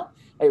freaking hell?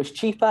 It was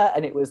cheaper,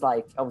 and it was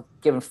like I was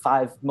given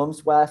 5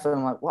 months worth, and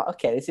I'm like, what?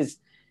 Okay, this is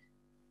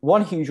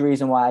one huge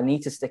reason why I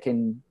need to stick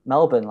in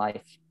Melbourne.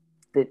 Like,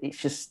 it's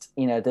just,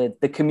 you know,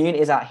 the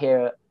communities out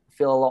here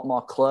feel a lot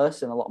more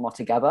close and a lot more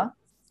together.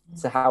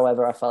 So,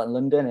 however, I felt in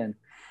London, and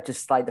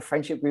just like the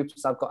friendship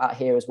groups I've got out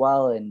here as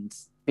well, and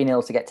being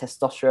able to get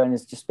testosterone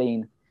has just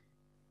been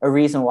a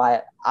reason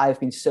why I've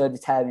been so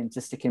determined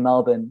to stick in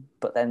Melbourne.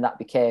 But then that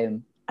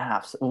became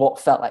what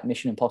felt like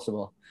mission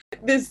impossible.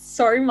 There's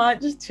so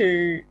much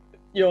to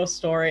your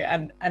story,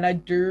 and I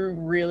do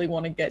really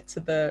want to get to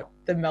the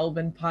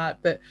Melbourne part,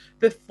 but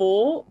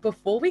before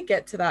we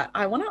get to that,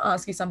 I want to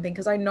ask you something,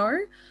 because I know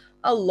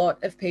a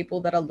lot of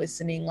people that are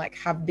listening like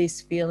have this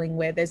feeling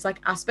where there's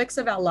like aspects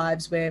of our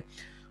lives where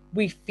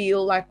we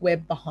feel like we're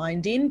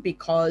behind in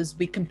because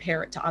we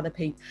compare it to other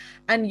people.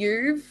 And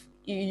you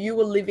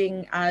were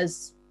living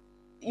as,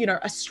 you know,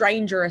 a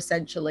stranger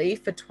essentially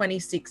for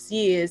 26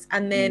 years.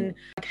 And then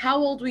like, how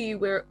old were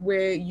you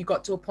where you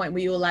got to a point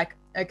where you were like,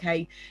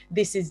 okay,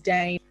 this is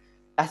Dane?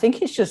 I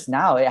think it's just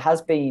now. It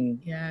has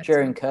been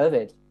during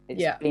COVID.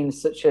 It's been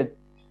such a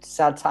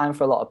sad time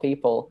for a lot of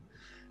people.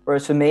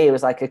 Whereas for me, it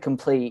was like a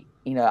complete,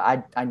 you know,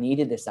 I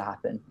needed this to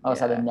happen.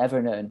 Else I'd have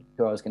never known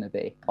who I was going to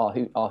be or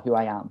who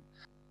I am.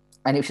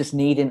 And it was just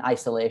needing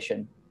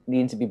isolation,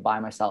 needing to be by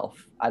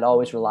myself. I'd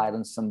always relied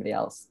on somebody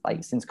else.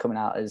 Like since coming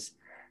out as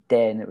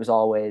Dane, it was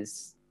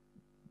always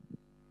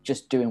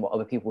just doing what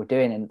other people were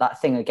doing. And that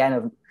thing again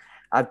of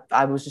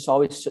I was just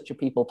always such a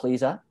people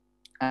pleaser.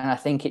 And I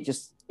think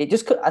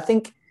I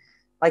think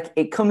like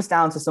it comes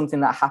down to something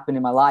that happened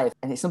in my life,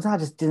 and it's something I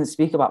just didn't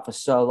speak about for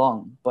so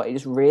long, but it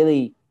just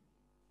really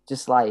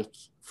just like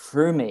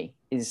threw me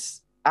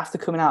is after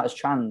coming out as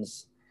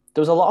trans,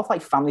 there was a lot of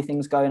like family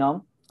things going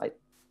on. Like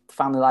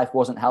family life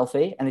wasn't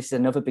healthy. And this is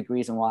another big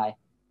reason why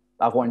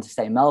I've wanted to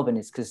stay in Melbourne,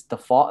 is because the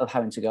thought of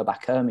having to go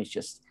back home is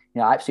just,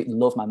 I absolutely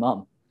love my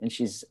mum and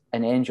she's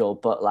an angel,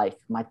 but like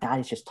my dad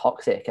is just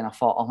toxic. And I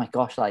thought, oh my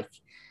gosh, like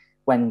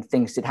when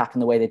things did happen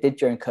the way they did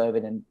during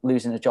COVID and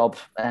losing a job,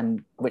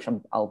 and which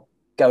I'll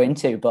go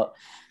into, but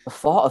the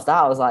thought of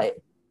that, I was like,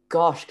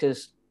 gosh,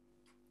 because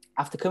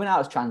after coming out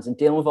as trans and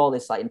dealing with all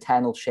this like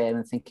internal shame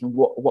and thinking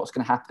what's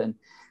going to happen,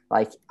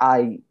 like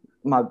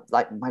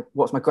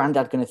what's my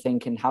granddad going to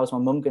think, and how's my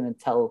mum going to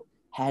tell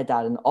her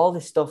dad, and all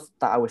this stuff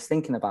that I was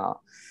thinking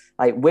about.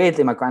 Like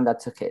weirdly, my granddad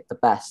took it the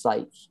best.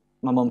 Like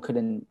my mum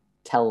couldn't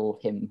tell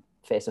him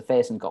face to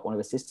face and got one of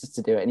his sisters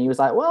to do it, and he was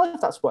like, well,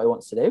 if that's what he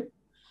wants to do.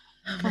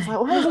 I was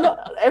like,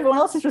 well, everyone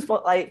else is just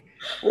like,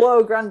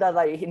 whoa, granddad,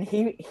 like, and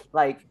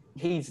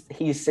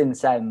he's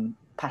since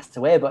passed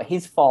away, but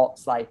his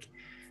thoughts, like,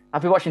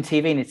 I'd be watching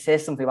TV and he'd say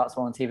something about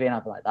someone on TV and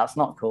I'd be like, that's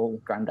not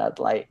cool, granddad.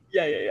 Like,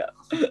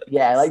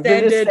 yeah, like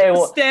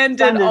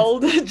standard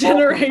old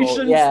generation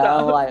stuff. Yeah,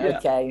 I'm like,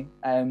 okay.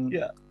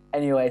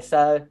 Anyway,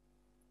 so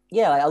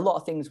yeah, like a lot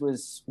of things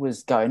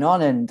was going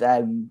on,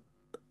 and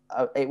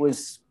it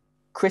was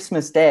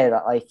Christmas Day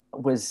that like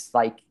was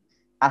like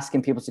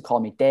asking people to call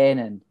me Dane,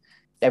 and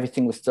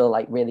everything was still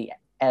like really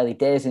early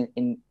days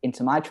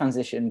into my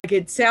transition. Like,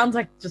 it sounds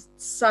like just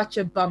such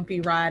a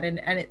bumpy ride,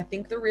 and I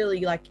think the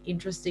really like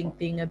interesting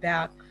thing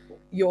about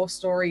your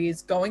story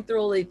is going through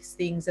all these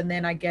things, and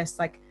then I guess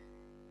like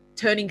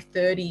turning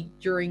 30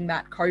 during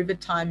that COVID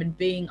time and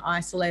being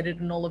isolated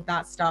and all of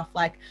that stuff.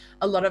 Like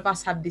a lot of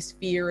us have this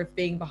fear of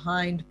being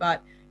behind,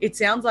 but it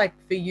sounds like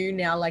for you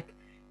now, like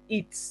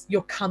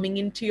you're coming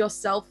into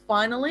yourself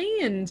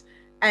finally,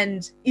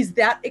 and is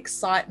that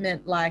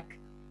excitement like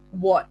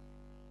what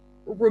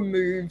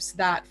removes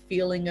that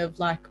feeling of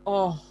like,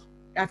 oh,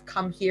 I've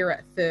come here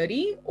at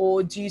 30?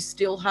 Or do you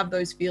still have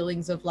those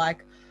feelings of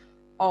like,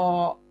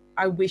 oh,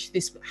 I wish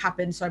this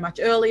happened so much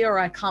earlier, or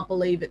I can't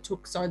believe it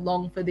took so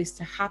long for this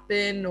to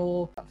happen?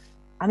 Or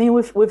I mean,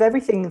 with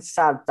everything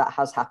sad that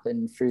has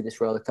happened through this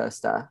roller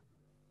coaster,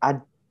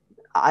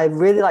 I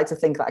really like to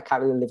think that I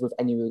can't really live with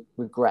any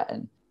regret,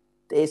 and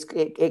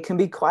it can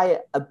be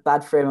quite a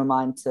bad frame of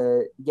mind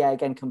to,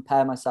 again,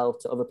 compare myself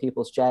to other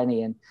people's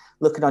journey. And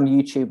looking on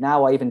YouTube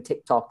now, or even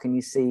TikTok, and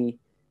you see,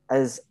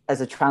 as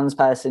a trans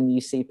person,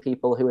 you see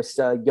people who are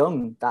so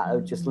young that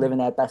are just living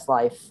their best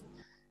life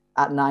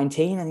at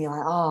 19, and you're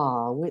like,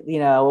 oh,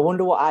 I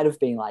wonder what I'd have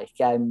been like.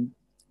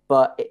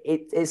 But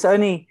it's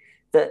only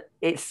that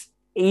it's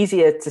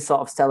easier to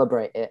sort of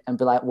celebrate it and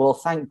be like, well,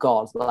 thank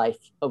God, like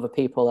other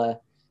people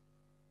are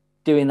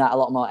doing that a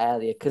lot more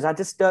earlier, because I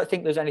just don't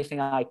think there's anything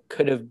I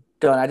could have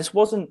done. I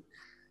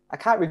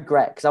can't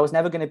regret, because I was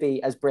never going to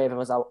be as brave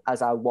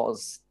as I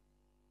was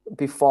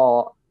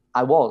before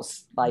I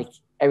was. Like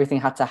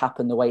everything had to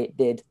happen the way it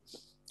did.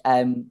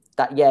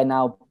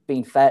 Now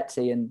being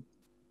 30, and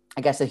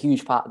I guess a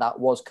huge part of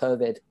that was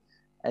COVID,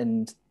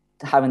 and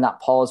having that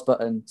pause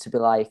button to be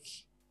like,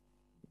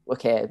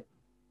 okay,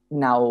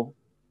 now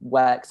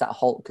work's at a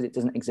halt because it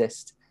doesn't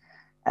exist.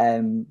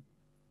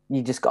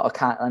 You just got to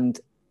count, and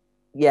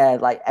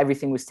like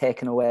everything was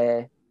taken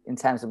away in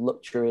terms of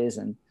luxuries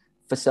and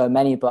for so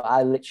many, but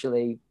I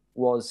literally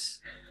was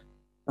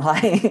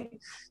like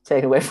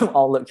taken away from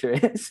all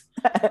luxuries.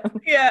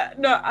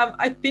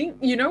 I think,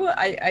 what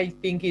I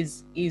think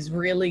is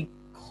really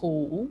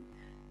cool.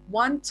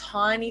 One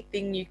tiny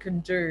thing you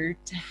can do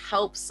to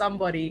help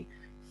somebody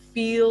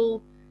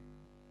feel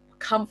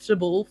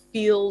comfortable,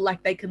 feel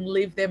like they can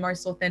live their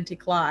most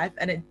authentic life,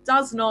 and it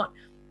does not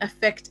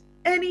affect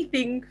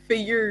anything for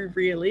you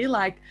really.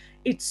 Like,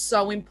 it's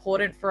so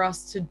important for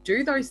us to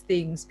do those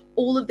things,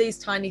 all of these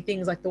tiny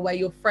things, like the way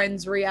your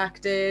friends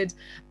reacted,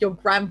 your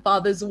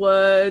grandfather's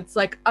words.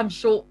 Like, I'm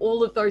sure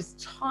all of those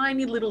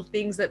tiny little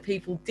things that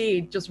people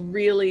did just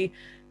really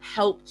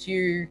helped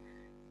you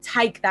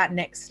take that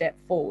next step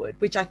forward,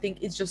 which I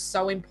think is just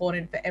so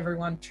important for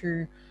everyone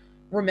to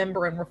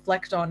remember and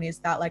reflect on, is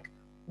that like,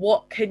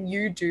 what can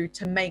you do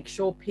to make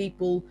sure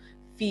people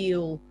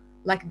feel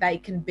like they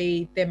can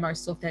be their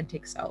most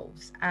authentic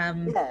selves?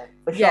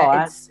 For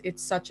sure.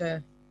 It's such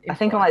a I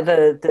think like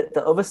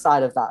the other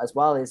side of that as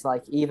well is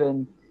like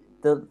even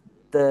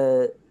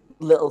the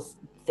little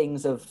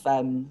things of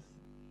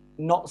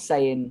not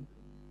saying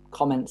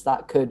comments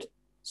that could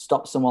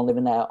stop someone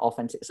living their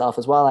authentic self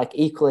as well. Like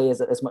equally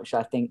as much,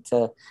 I think,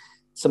 to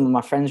some of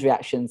my friends'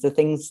 reactions, the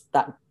things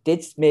that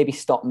did maybe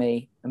stop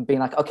me and being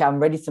like, okay, I'm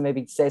ready to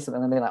maybe say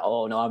something, and being like,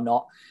 oh no, I'm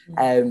not.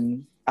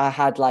 I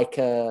had like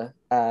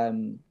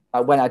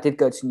when I did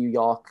go to New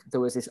York, there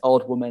was this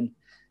old woman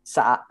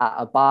sat at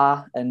a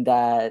bar, and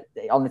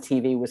on the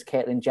TV was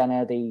Caitlyn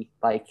Jenner. The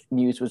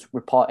news was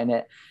reporting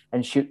it,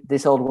 and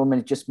this old woman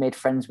had just made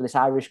friends with this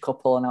Irish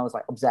couple, and I was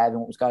like observing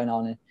what was going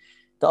on. And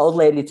the old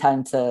lady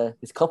turned to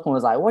this couple and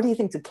was like, "What do you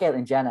think of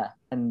Caitlyn Jenner?"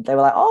 And they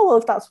were like, "Oh, well,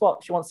 if that's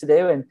what she wants to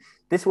do." And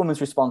this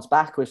woman's response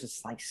back was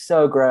just like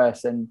so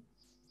gross, and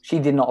she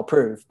did not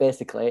approve,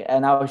 basically.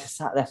 And I was just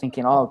sat there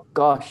thinking, "Oh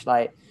gosh,"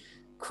 like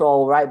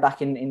crawl right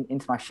back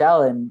into my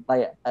shell. And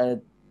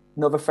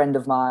another friend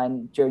of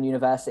mine during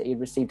university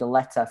received a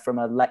letter from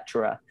a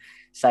lecturer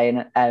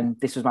saying,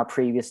 "This was my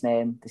previous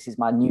name. This is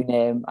my new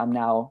name. I'm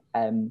now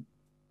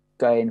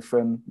going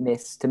from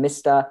Miss to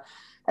Mister."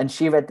 And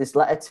she read this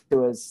letter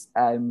to us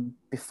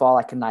before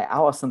like a night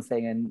out or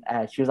something.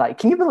 And she was like,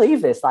 "Can you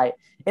believe this? Like,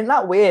 isn't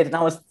that weird?" And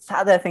I was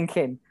sat there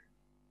thinking,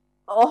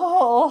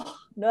 "Oh,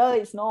 no,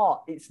 it's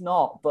not. It's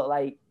not." But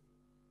like,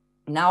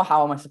 now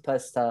how am I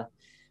supposed to?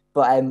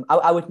 But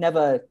I would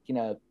never,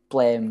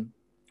 blame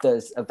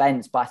those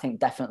events. But I think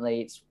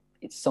definitely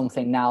it's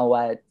something now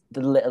where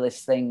the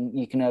littlest thing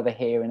you can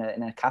overhear in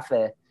a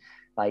cafe,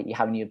 like you're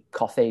having your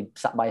coffee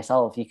sat by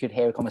yourself, you could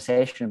hear a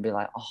conversation and be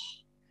like, "Oh."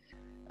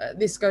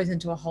 This goes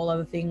into a whole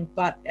other thing,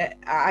 but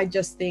I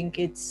just think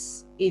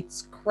it's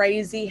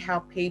crazy how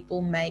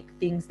people make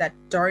things that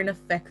don't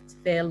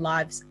affect their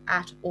lives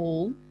at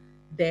all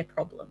their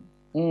problem.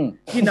 And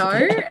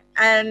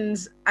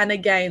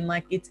again,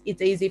 like it's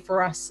easy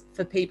for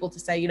people to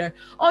say,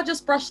 "Oh,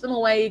 just brush them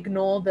away,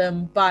 ignore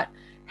them." But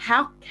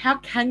how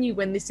can you,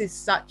 when this is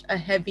such a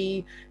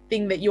heavy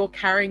thing that you're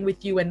carrying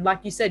with you, and like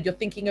you said, you're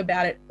thinking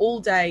about it all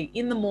day,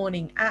 in the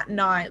morning, at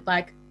night,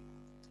 like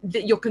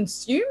that you're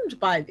consumed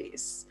by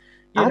this.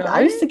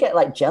 I used to get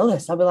like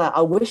jealous. I'd be like,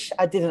 I wish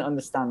I didn't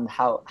understand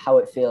how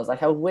it feels.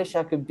 Like I wish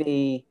I could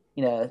be,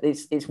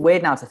 it's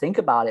weird now to think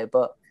about it,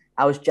 but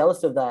I was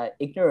jealous of their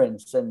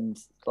ignorance and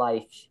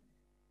like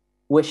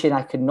wishing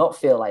I could not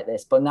feel like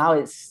this. But now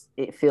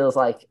it feels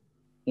like,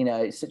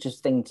 it's such a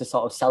thing to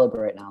sort of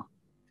celebrate now.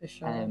 For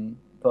sure.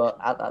 But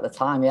at the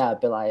time, yeah,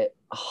 I'd be like,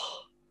 oh.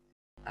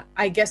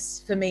 I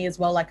guess for me as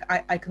well, like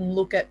I can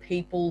look at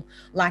people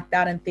like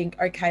that and think,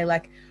 okay,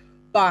 like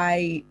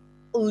by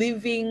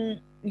living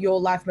your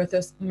life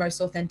most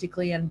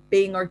authentically and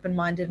being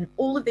open-minded and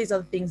all of these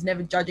other things,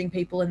 never judging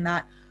people, and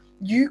that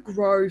you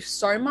grow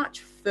so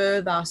much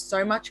further,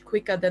 so much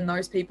quicker than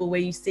those people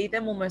where you see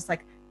them almost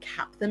like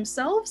cap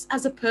themselves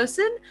as a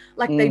person,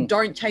 like they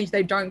don't change,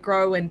 they don't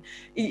grow. And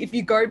if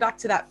you go back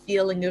to that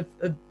feeling of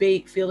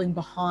feeling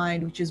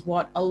behind, which is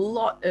what a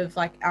lot of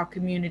like our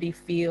community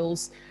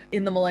feels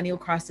in the millennial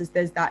crisis,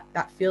 there's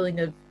that feeling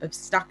of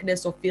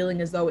stuckness, or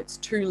feeling as though it's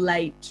too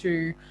late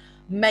to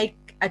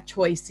make a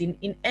choice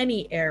in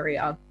any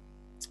area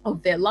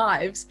of their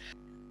lives.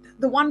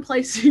 The one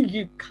place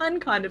you can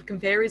kind of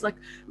compare is like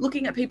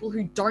looking at people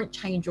who don't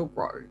change or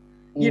grow,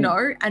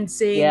 and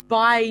seeing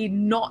by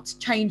not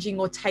changing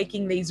or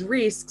taking these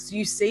risks,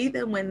 you see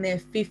them when they're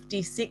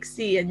 50,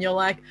 60, and you're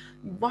like,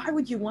 why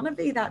would you want to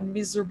be that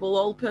miserable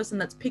old person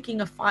that's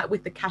picking a fight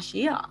with the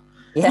cashier?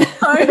 Yeah.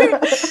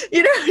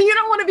 You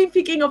don't want to be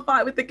picking a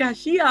fight with the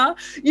cashier.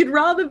 You'd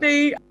rather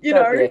be,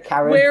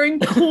 wearing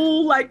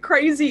cool, like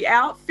crazy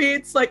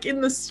outfits, like in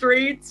the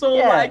streets, or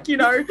like,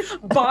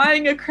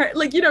 buying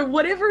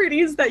whatever it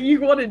is that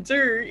you want to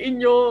do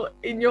in your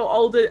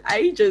older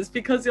ages,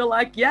 because you're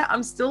like, yeah,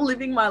 I'm still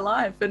living my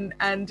life,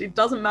 and it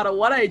doesn't matter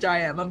what age I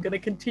am, I'm going to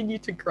continue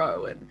to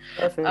grow. And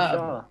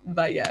sure.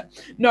 But yeah,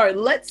 no,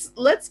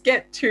 let's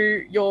get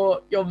to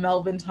your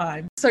Melbourne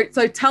time. So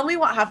tell me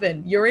what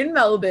happened. You're in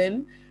Melbourne,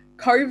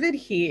 COVID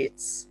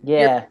hits.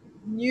 Yeah.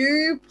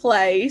 New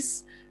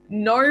place,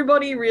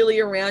 nobody really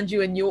around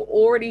you, and you're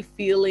already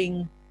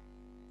feeling,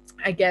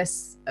 I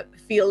guess,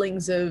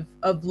 feelings of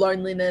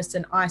loneliness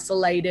and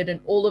isolated and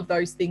all of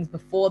those things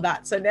before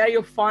that. So now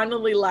you're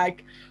finally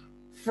like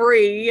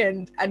free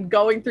and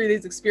going through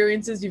these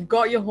experiences. You've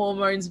got your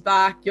hormones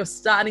back. You're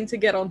starting to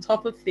get on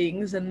top of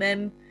things, and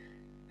then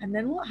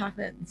what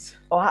happens?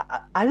 Well,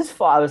 I just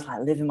thought I was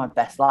like living my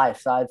best life.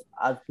 So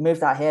I've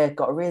moved out here,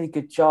 got a really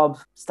good job,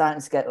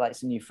 starting to get like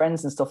some new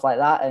friends and stuff like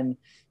that. And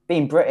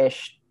being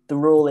British, the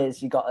rule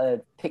is you got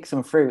to pick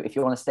some fruit if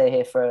you want to stay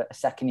here for a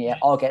second year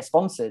or get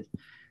sponsored.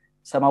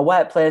 So my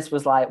workplace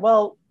was like,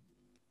 well,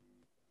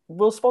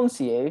 we'll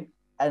sponsor you.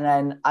 And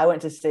then I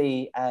went to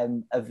see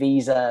a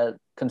visa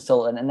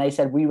consultant, and they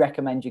said, we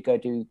recommend you go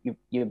do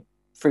your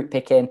fruit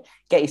picking,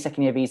 get your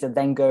second year visa,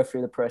 then go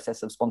through the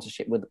process of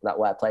sponsorship with that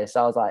workplace.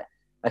 So I was like,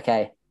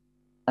 okay.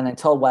 And then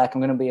told work,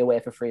 I'm going to be away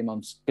for 3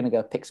 months, going to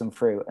go pick some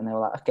fruit. And they were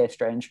like, okay,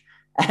 strange.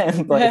 But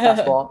if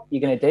that's what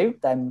you're going to do,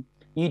 then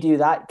you do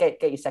that, get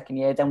your second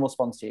year, then we'll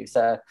sponsor you.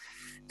 So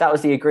that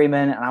was the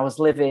agreement. And I was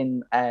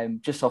living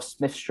just off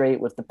Smith Street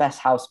with the best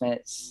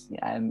housemates.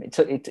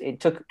 It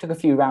took a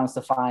few rounds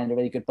to find a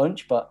really good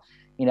bunch, but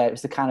it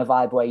was the kind of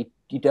vibe where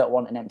you don't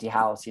want an empty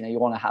house. You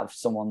want to have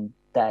someone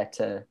there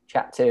to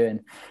chat to.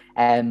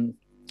 And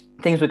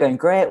things were going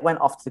great.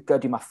 Went off to go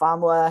do my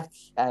farm work,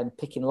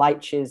 picking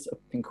lychees up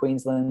in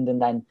Queensland, and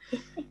then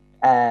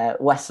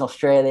Western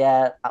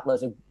Australia, at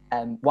loads of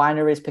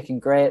wineries, picking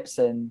grapes,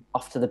 and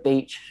off to the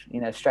beach,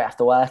 straight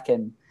after work.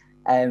 And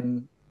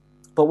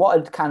but what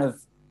had kind of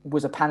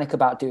was a panic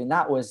about doing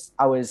that was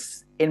I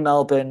was in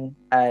Melbourne,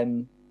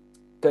 going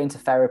to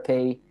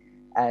therapy,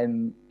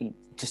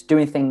 just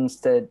doing things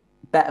to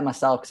better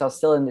myself because I was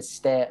still in this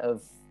state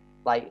of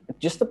like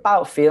just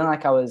about feeling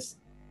like I was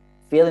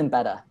feeling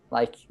better.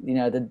 Like,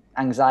 the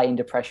anxiety and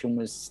depression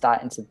was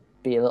starting to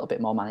be a little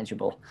bit more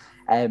manageable.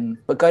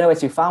 But going away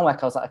to farm work,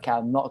 I was like, okay,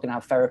 I'm not going to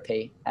have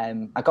therapy.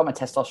 I got my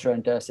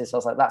testosterone doses, so I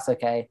was like, that's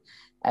okay.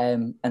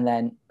 And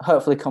then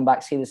hopefully come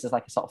back, see this as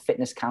like a sort of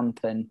fitness camp,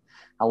 and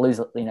I'll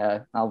lose,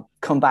 I'll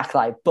come back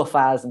like buff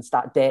as and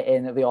start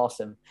dating. It'll be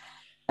awesome.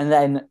 And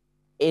then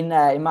in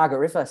Margaret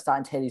River,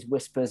 starting to hear these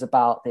whispers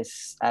about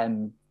this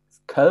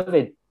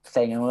COVID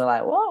thing, and we're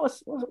like,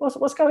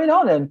 what's going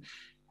on?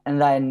 And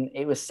then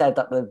it was said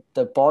that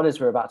the borders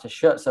were about to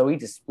shut. So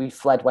we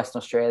fled Western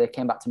Australia,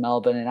 came back to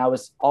Melbourne, and I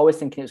was always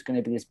thinking it was going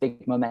to be this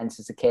big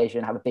momentous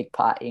occasion, have a big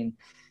party and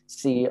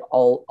see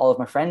all of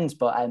my friends.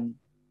 But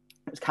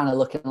it was kind of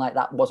looking like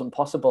that wasn't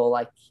possible.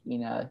 Like,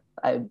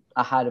 I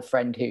had a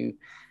friend who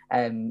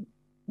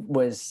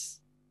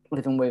was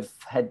living with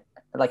her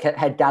dad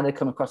had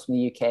come across from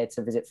the UK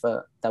to visit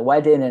for their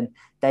wedding, and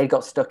they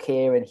got stuck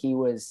here, and he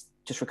was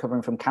just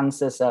recovering from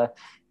cancer. So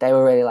they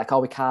were really like, oh,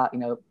 we can't,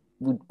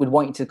 we'd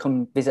want you to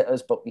come visit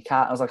us, but we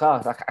can't. I was like,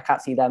 oh, I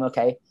can't see them.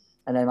 Okay.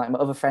 And then like my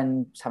other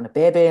friend was having a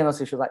baby, and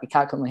also she was like, you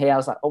can't come here. I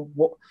was like, oh,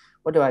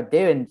 what do I do?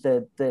 And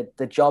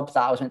the job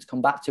that I was meant to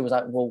come back to was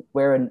like, well,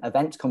 we're an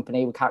events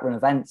company. We can't run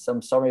events.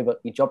 I'm sorry, but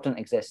your job doesn't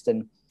exist.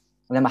 And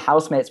then my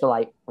housemates were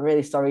like, we're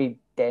really sorry,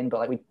 Dane, but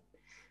like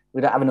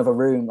we don't have another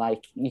room.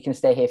 Like, you can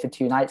stay here for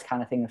 2 nights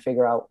kind of thing and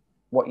figure out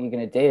what you're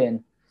going to do. And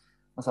I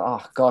was like,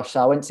 oh gosh.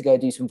 So I went to go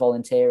do some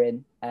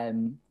volunteering,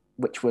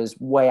 which was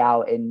way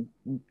out in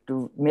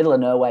the middle of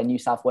nowhere, New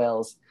South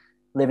Wales,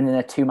 living in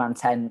a 2-man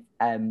tent.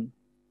 And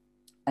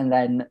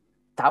then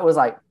that was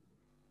like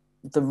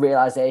the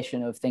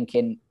realization of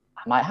thinking,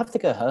 I might have to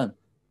go home.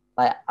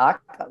 Like,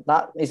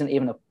 that isn't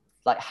even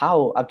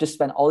how I've just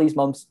spent all these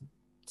months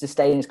to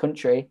stay in this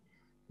country.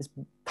 This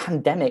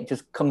pandemic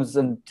just comes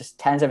and just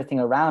turns everything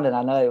around. And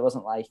I know it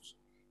wasn't like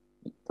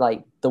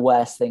the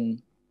worst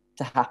thing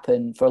to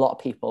happen for a lot of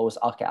people was,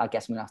 okay, I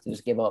guess I'm gonna have to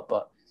just give up.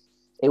 But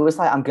it was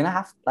like, I'm gonna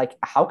have, like,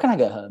 how can I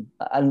go home?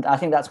 And I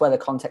think that's where the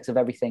context of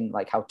everything,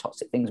 like how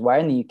toxic things were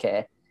in the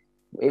UK,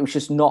 it was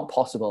just not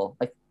possible.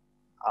 Like,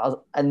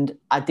 and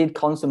I did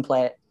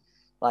contemplate,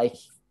 like,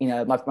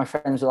 my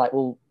friends were like,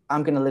 well,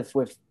 I'm gonna live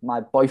with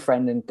my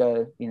boyfriend and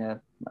go,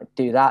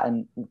 do that.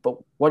 But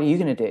what are you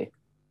gonna do?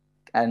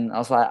 And I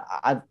was like,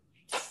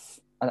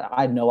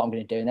 I know what I'm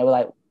gonna do. And they were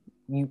like,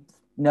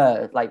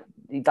 like,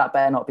 that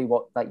better not be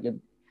what, like, you.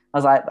 I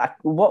was like,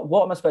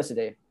 what am I supposed to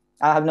do?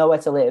 I have nowhere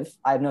to live.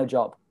 I have no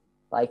job.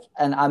 Like,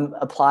 and I'm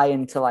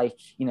applying to, like,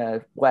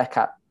 work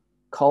at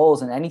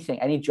Coles and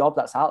any job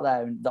that's out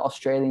there. And the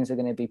Australians are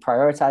going to be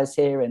prioritized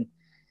here. And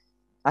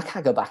I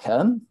can't go back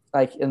home,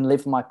 like, and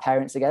live with my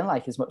parents again.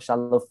 Like, as much as I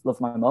love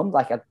my mum,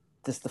 like,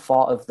 just the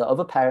thought of the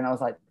other parent, I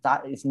was like,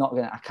 that is not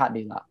I can't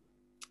do that.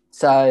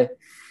 So,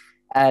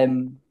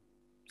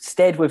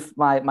 stayed with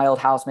my old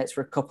housemates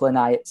for a couple of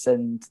nights,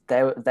 and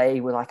they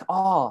were like,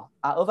 oh,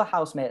 our other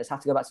housemates have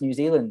to go back to New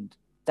Zealand.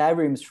 Their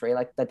room's free,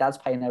 like their dad's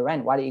paying their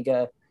rent. Why don't you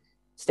go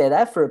stay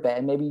there for a bit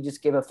and maybe you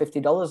just give her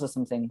 $50 or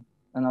something?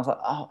 And I was like,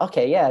 oh,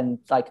 okay, yeah. And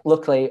like,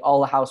 luckily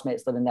all the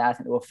housemates living there, I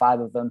think there were 5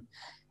 of them,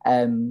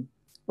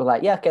 were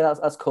like, yeah, okay,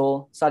 that's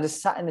cool. So I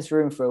just sat in this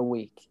room for a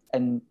week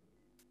and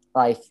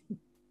like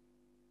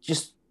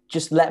just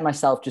let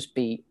myself just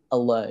be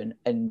alone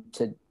and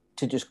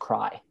to just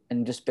cry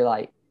and just be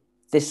like,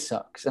 this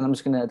sucks. And I'm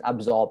just going to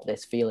absorb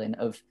this feeling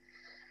of,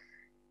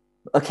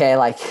 okay,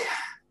 like,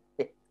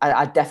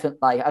 I definitely,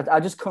 like, I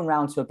just come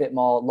around to a bit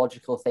more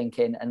logical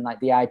thinking, and like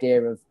the idea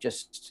of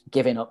just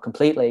giving up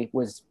completely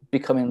was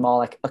becoming more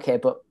like, okay,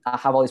 but I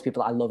have all these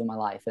people that I love in my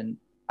life and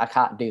I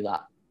can't do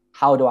that.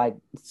 How do I,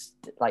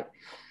 like,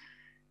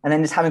 and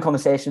then just having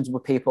conversations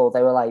with people,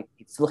 they were like,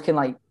 it's looking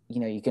like,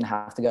 you're going to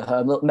have to go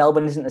home. Look,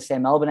 Melbourne isn't the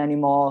same Melbourne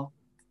anymore.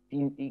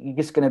 You're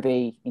just going to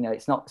be,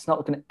 it's not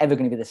ever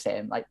going to be the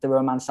same. Like, the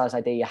romanticized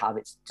idea you have,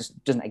 it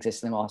just doesn't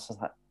exist anymore. So I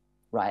was like,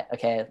 right,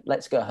 okay,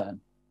 let's go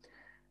home.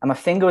 And my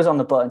finger was on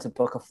the button to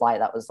book a flight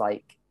that was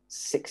like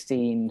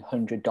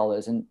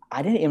 $1,600. And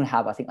I didn't even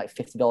have, I think, like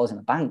 $50 in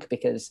the bank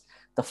because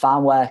the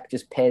farm work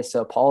just paid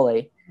so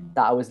poorly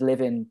that I was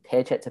living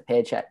paycheck to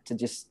paycheck to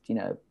just,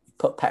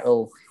 put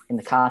petrol in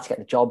the car to get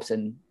the jobs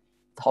and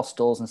the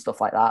hostels and stuff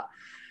like that.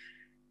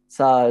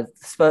 So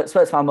I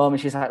spoke to my mum,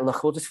 and she's like,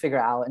 look, we'll just figure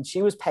it out. And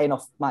she was paying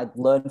off my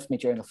loan for me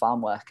during the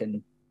farm work.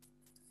 And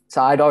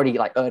so I'd already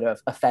like earned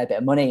a fair bit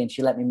of money, and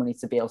she lent me money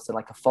to be able to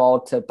like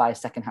afford to buy a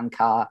secondhand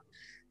car.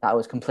 That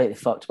was completely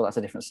fucked, but that's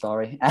a different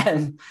story.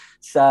 And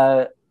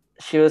so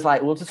she was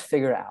like, we'll just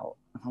figure it out.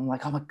 And I'm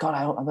like, oh my God,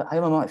 I owe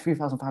like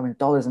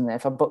 $3,500 in there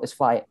if I book this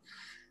flight.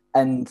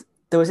 And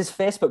there was this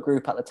Facebook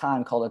group at the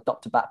time called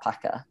Adopt a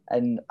Backpacker.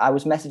 And I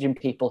was messaging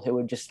people who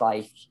were just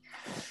like,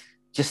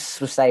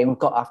 just was saying, I've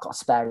got a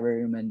spare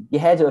room. And you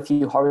heard a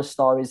few horror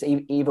stories,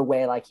 either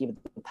way, like either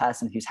the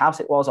person whose house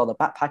it was or the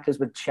backpackers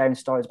were sharing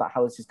stories about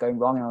how this is going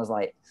wrong. And I was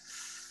like,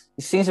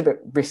 it seems a bit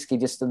risky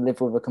just to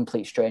live with a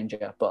complete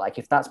stranger. But like,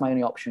 if that's my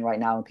only option right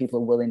now and people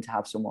are willing to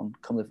have someone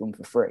come live with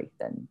them for free,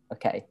 then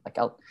okay.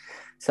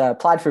 So I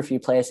applied for a few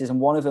places, and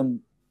one of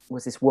them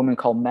was this woman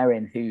called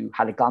Merrin who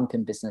had a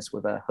glamping business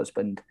with her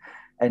husband.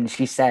 And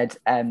she said,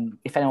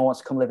 if anyone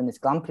wants to come live in this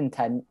glamping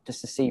tent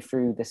just to see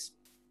through this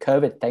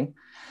COVID thing,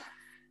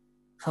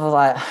 I was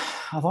like,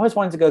 I've always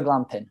wanted to go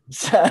glamping.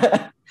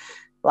 So,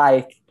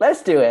 like,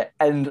 let's do it.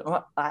 And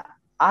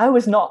I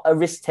was not a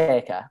risk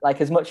taker, like,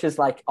 as much as,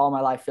 like, all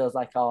my life feels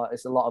like, oh,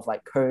 it's a lot of,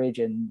 like, courage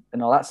and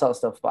all that sort of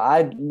stuff. But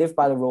I live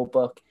by the rule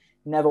book,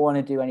 never want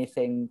to do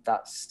anything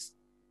that's,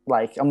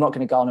 like, I'm not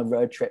going to go on a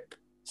road trip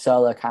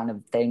solo kind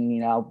of thing.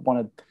 You know, I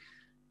want to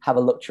have a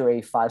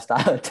luxury 5-star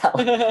hotel.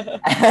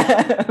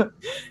 And,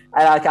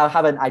 like, I'll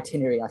have an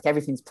itinerary, like,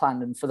 everything's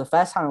planned. And for the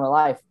first time in my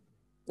life,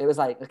 it was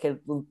like, okay,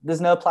 well, there's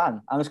no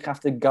plan. I'm just gonna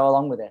have to go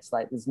along with this.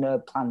 Like, there's no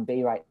plan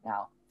B right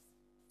now.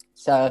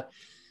 So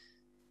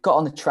got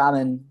on the tram,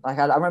 and like,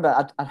 I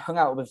remember I'd hung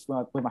out with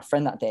my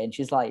friend that day, and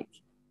she's the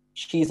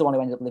one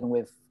who ended up living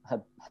with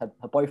her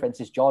boyfriend,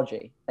 is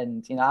Georgie.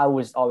 And, you know, I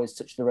was always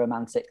such the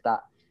romantic that,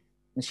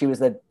 and she was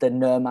the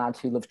nomad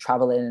who loved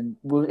traveling.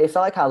 And it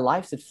felt like our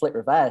lives had flipped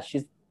reverse.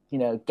 She's, you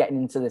know,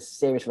 getting into this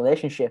serious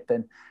relationship,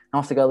 and I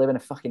have to go live in a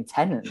fucking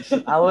tent.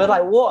 I was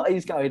like, what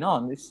is going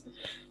on? This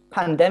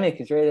pandemic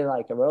is really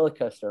like a roller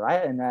coaster,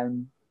 right?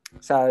 And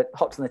so I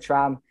hopped on the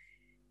tram,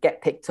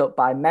 get picked up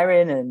by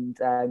Merrin,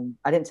 and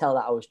I didn't tell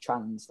that I was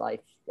trans.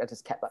 Like, I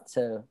just kept that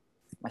to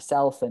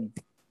myself. And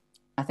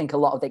I think a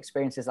lot of the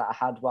experiences that I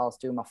had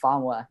whilst doing my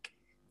farm work,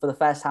 for the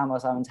first time I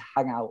was having to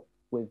hang out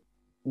with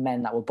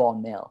men that were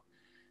born male.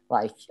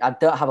 Like, I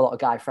don't have a lot of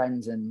guy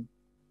friends, and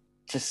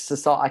just to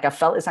sort, like, I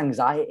felt this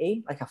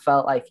anxiety. Like, I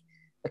felt like,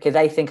 okay,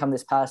 they think I'm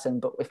this person,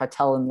 but if I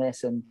tell them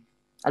this, and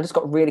I just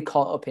got really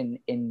caught up in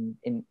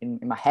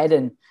my head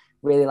and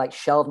really, like,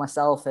 shelved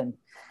myself. And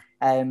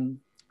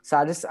so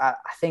I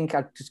think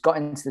I just got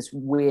into this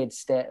weird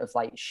state of,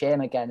 like, shame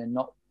again, and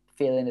not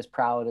feeling as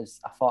proud as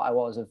I thought I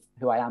was of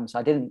who I am. So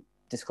I didn't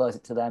disclose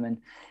it to them. And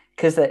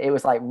because it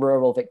was like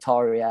rural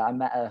Victoria, I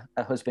met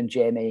a husband,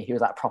 Jamie. He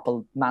was like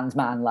proper man's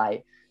man,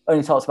 like,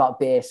 only talks about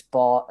beer,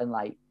 sport, and,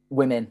 like,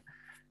 women.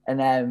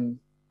 And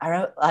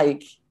I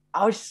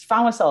just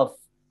found myself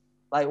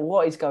like,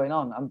 what is going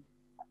on? I'm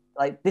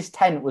like, this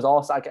tent was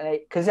awesome,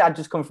 because I'd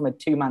just come from a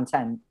 2-man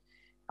tent.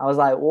 I was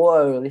like,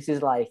 whoa, this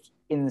is, like,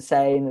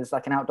 insane. There's,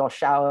 like, an outdoor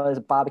shower, there's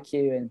a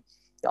barbecue, and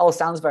it all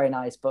sounds very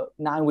nice. But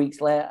 9 weeks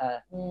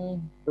later, it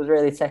was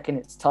really taking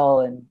its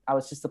toll. And I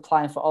was just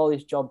applying for all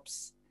these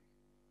jobs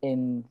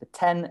in the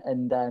tent,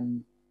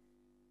 and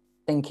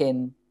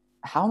thinking,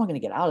 how am I going to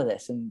get out of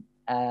this? And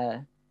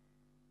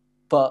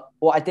but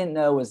what I didn't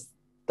know was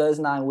those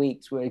 9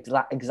 weeks were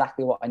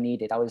exactly what I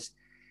needed.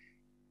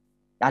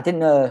 I didn't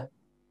know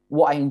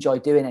what I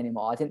enjoyed doing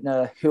anymore. I didn't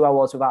know who I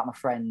was without my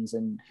friends,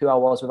 and who I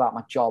was without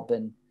my job,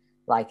 and,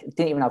 like,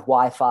 didn't even have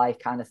Wi-Fi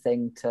kind of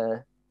thing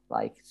to,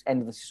 like,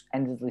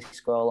 endlessly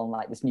scroll on,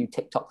 like, this new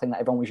TikTok thing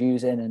that everyone was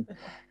using. And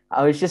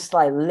I was just,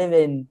 like,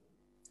 living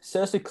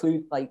so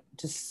secluded, like,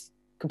 just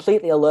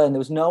completely alone. There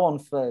was no one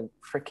for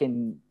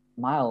freaking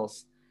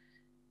miles,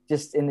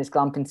 just in this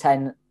glamping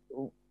tent,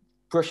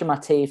 brushing my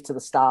teeth to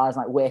the stars,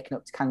 like, waking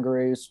up to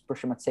kangaroos,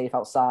 brushing my teeth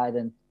outside.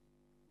 And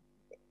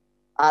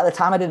at the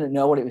time, I didn't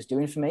know what it was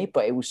doing for me,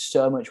 but it was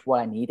so much what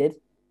I needed.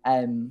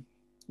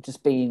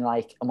 Just being,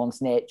 like,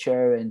 amongst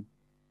nature and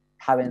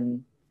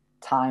having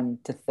time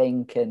to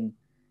think and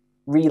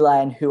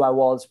relearn who I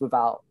was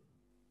without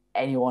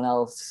anyone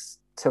else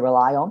to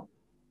rely on.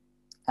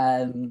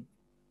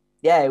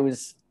 It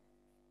was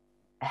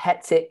a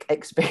hectic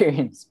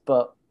experience,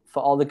 but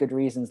for all the good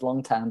reasons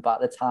long term.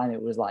 But at the time,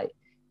 it was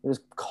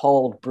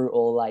cold,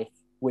 brutal, like,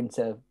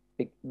 winter,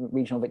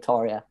 regional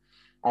Victoria,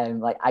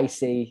 like,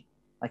 icy.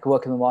 Like, I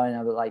woke in the morning,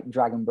 I was like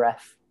dragon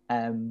breath.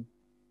 Whilst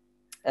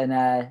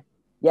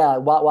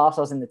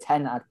I was in the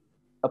tent, I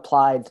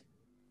applied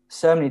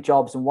so many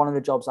jobs, and one of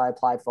the jobs I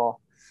applied for,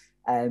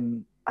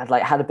 I'd,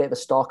 like, had a bit of a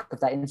stalk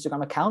of their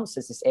Instagram accounts.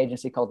 There's this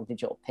agency called the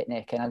Digital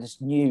Picnic, and I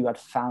just knew I'd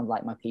found,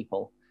 like, my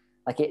people.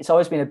 Like, it's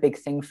always been a big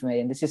thing for me,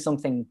 and this is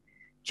something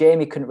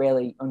Jamie couldn't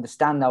really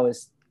understand. I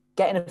was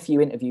getting a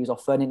few interviews or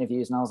phone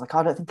interviews, and I was like,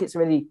 I don't think it's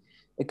really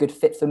a good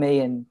fit for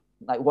me. And,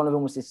 like, one of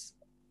them was this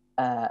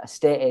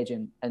estate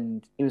agent,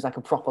 and he was, like,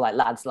 a proper, like,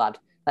 lad's lad.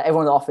 Like,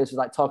 everyone in the office was,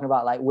 like, talking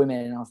about, like,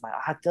 women, and I was like,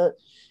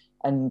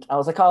 and I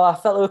was like, oh, I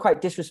felt they were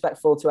quite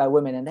disrespectful to our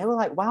women, and they were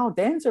like, wow,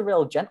 Dane's a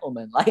real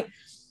gentleman, like.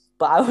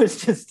 But I was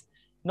just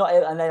not.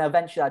 And then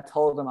eventually, I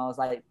told them, I was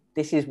like,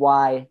 this is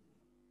why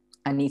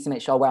I need to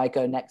make sure where I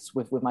go next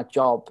with my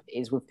job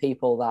is with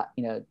people that,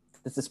 you know,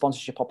 there's the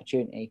sponsorship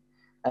opportunity,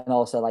 and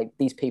also, like,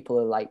 these people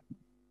are, like,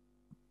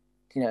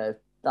 you know,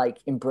 like,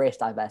 embrace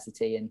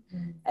diversity.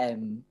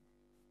 And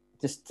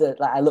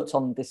like, I looked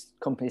on this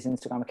company's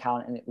Instagram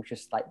account, and it was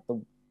just, like, the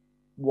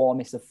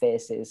warmest of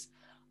faces,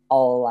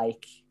 all,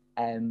 like,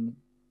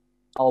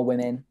 all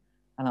women.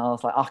 and I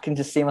was like, I can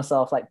just see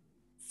myself like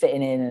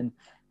fitting in,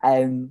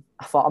 and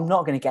I thought I'm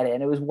not going to get it,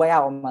 and it was way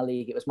out of my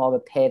league. It was more of a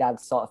paid ad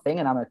sort of thing,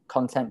 and I'm a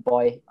content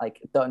boy,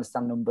 like don't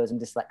understand numbers, I'm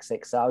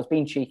dyslexic, so I was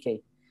being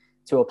cheeky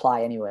to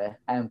apply anyway.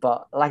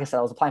 But like I said,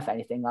 I was applying for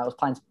anything. I was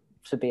applying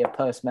to be a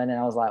postman, and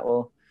I was like,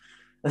 well,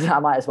 I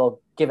might as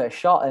well give it a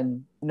shot.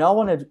 And no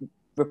one had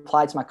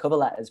replied to my cover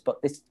letters,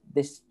 but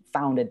this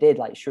founder did.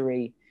 Like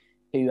Cherie,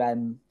 who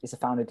is the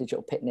founder of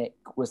Digital Picnic,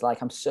 was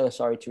like, I'm so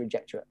sorry to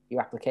reject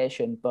your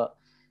application, but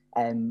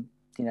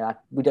you know,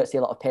 we don't see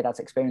a lot of paid ads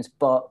experience,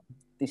 but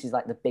this is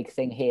like the big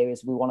thing here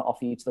is we want to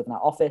offer you to live in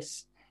our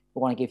office.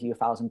 We want to give you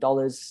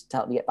 $1,000 to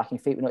help you get back on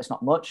your feet. We know it's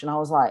not much. And I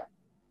was like,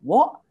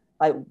 what?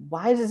 Like,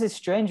 why does this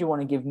stranger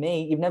want to give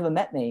me? You've never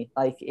met me.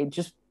 Like, it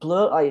just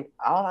blew. Like,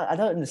 I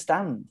don't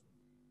understand.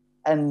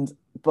 And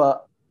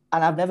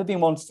I've never been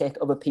one to take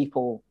other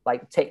people,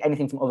 like take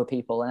anything from other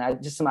people. And I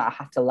just something I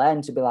had to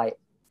learn to be like,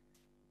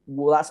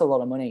 well, that's a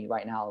lot of money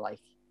right now. Like,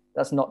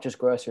 that's not just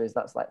groceries.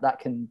 That's like, that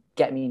can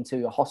get me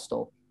into a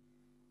hostel.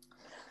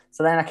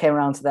 So then I came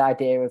around to the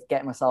idea of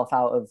getting myself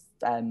out of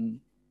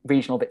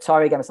regional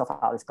Victoria, getting myself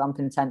out of this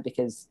glamping tent,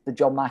 because the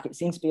job market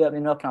seemed to be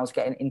opening up and I was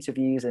getting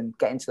interviews, and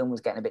getting to them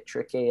was getting a bit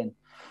tricky. And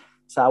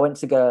so I went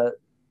to go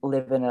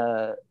live in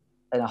a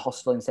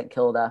hostel in St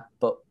Kilda,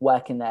 but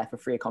working there for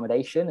free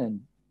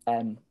accommodation,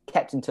 and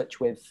kept in touch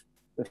with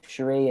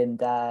Cherie,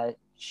 and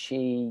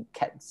she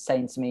kept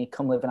saying to me,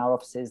 come live in our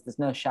offices. There's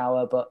no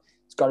shower, but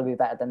it's got to be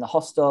better than the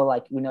hostel.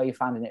 Like, we know you're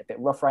finding it a bit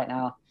rough right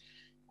now.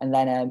 And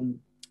then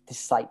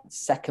this like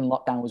second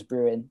lockdown was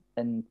brewing,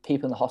 and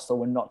people in the hostel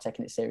were not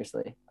taking it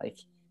seriously. Like,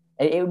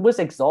 it was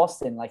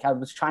exhausting. Like, I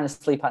was trying to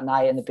sleep at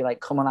night, and they'd be like,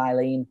 come on,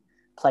 Eileen,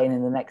 playing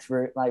in the next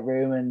room,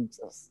 and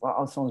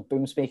on someone's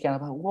boom speaker.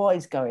 I'm like, what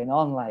is going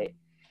on? Like,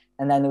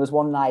 and then there was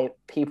one night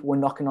people were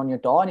knocking on your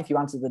door, and if you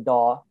answered the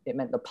door, it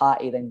meant the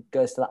party then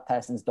goes to that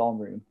person's dorm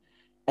room.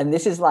 And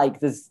this is like,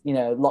 there's, you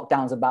know,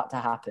 lockdown's about to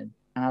happen.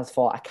 And I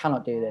thought, I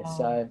cannot do this.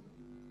 So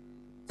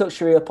took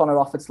Cherie up on her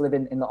offer to live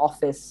in the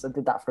office. I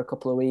did that for a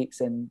couple of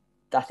weeks. And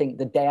I think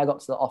the day I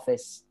got to the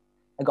office,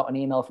 I got an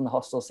email from the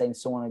hostel saying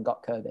someone had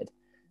got COVID.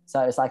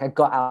 So it's like I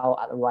got out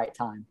at the right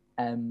time.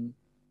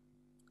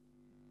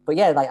 But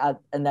yeah, like,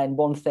 and then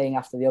one thing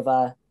after the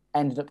other,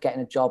 ended up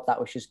getting a job that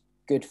was just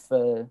good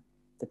for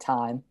the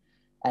time.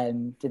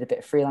 Did a bit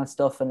of freelance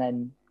stuff, and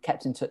then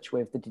kept in touch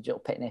with the Digital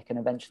Picnic, and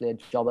eventually a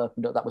job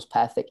opened up that was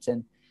perfect.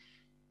 And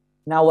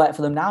now I work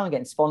for them now and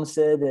getting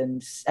sponsored,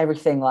 and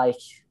everything. Like,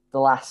 the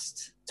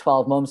last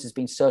 12 months has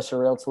been so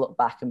surreal to look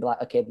back and be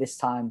like, okay, this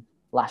time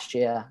last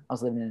year I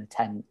was living in a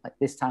tent. Like,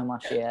 this time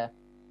last year,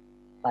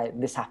 like,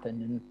 this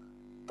happened. And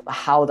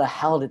how the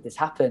hell did this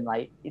happen?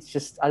 Like, it's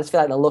just, I just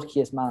feel like the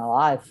luckiest man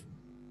alive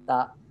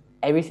that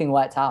everything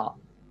worked out,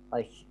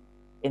 like,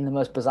 in the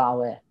most bizarre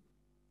way.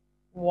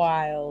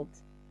 Wild.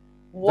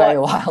 Very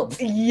wild.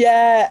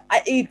 Yeah,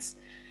 it's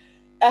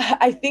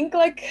I think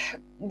like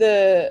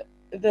the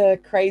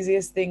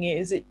craziest thing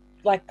is, it,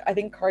 like, I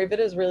think COVID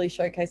has really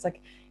showcased,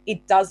 like,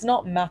 it does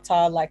not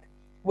matter like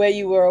where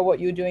you were or what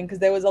you were doing, because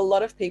there was a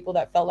lot of people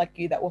that felt like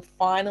you that were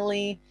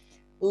finally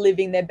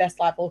living their best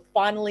life, or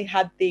finally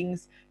had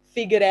things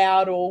figured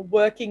out or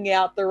working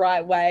out the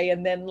right way,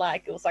 and then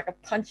like it was like a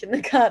punch in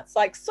the guts,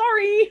 like,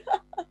 sorry.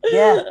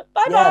 Yeah.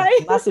 Bye.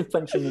 Massive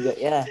punch in the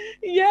gut.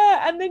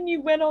 Yeah, and then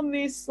you went on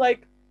this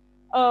like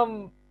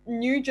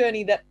new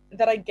journey that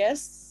I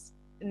guess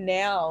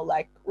now,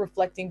 like,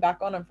 reflecting back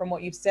on and from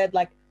what you've said,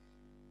 like,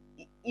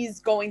 is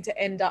going to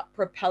end up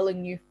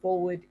propelling you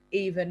forward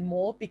even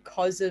more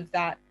because of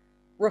that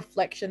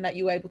reflection that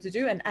you were able to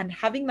do, and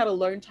having that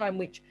alone time,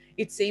 which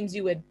it seems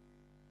you had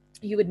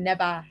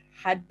never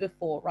had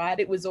before, right?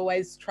 It was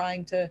always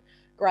trying to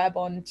grab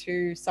on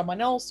to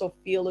someone else or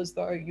feel as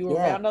though you were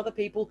around other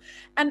people.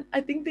 And I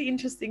think the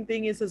interesting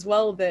thing is as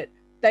well that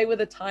they were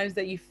the times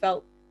that you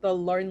felt the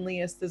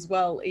loneliest as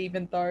well,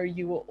 even though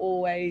you were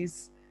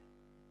always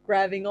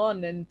grabbing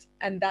on.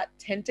 And that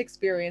tent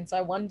experience,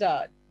 I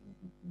wonder,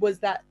 was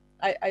that,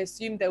 I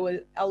assume there were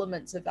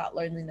elements of that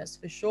loneliness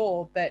for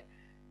sure, but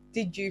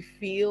did you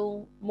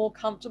feel more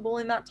comfortable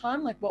in that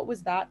time? Like, what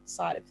was that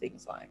side of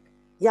things like?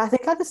 Yeah, I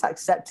think I just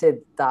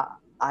accepted that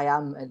I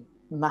am a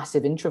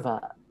massive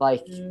introvert.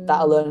 Like,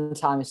 that alone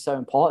time is so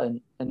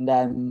important. And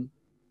then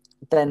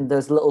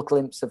there's a little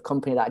glimpse of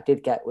company that I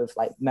did get with,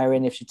 like,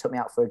 Merrin, if she took me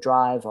out for a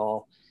drive,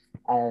 or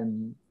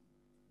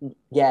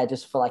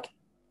just for like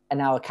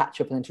an hour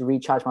catch up, and then to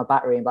recharge my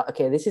battery, and like,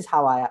 okay, this is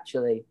how I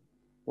actually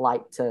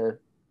like to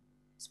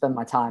spend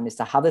my time, is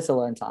to have this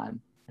alone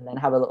time, and then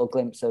have a little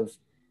glimpse of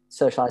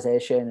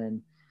socialization.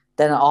 And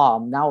then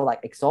I'm now like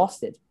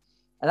exhausted.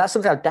 And that's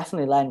something I've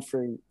definitely learned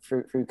through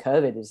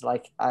COVID, is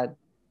like,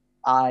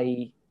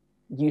 I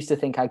used to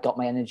think I got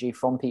my energy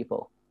from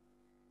people,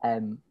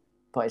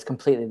 but it's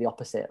completely the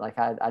opposite. Like,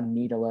 I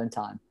need alone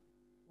time.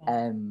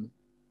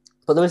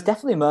 But there was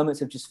definitely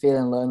moments of just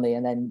feeling lonely.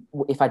 And then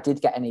if I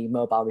did get any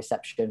mobile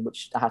reception,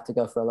 which I had to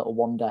go for a little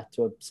wander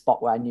to a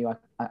spot where I knew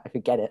I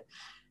could get it,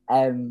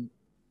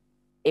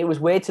 it was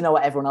weird to know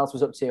what everyone else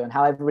was up to and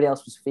how everybody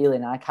else was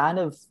feeling. And I kind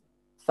of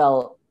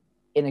felt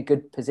in a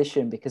good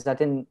position, because I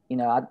didn't,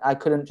 I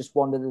couldn't just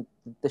wander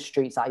the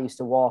streets that I used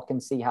to walk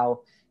and see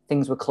how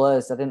things were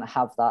closed. I didn't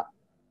have that,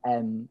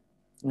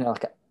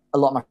 like a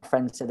lot of my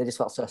friends said they just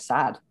felt so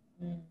sad.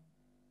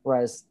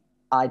 Whereas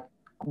I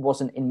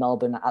wasn't in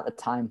Melbourne at the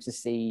time to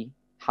see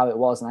how it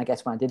was. And I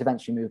guess when I did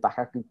eventually move back,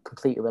 I could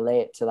completely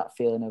relate to that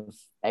feeling of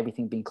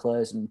everything being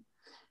closed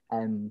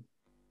and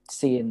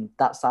seeing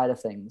that side of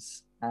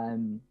things.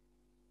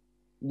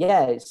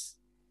 It's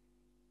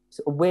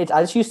weird.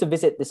 I just used to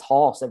visit this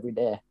horse every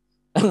day,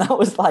 and that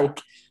was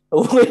like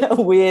a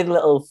weird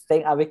little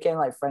thing. I became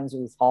like friends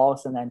with this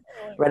horse, and then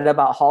read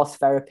about horse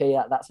therapy.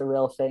 That's a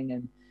real thing,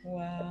 and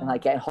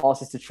like getting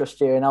horses to trust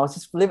you. And I was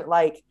just living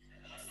like,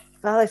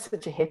 felt like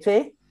such a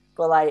hippie,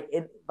 but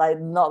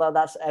not that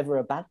that's ever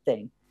a bad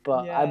thing.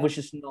 But I was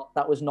just not.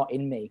 That was not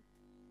in me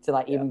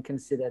to even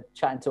consider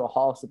chatting to a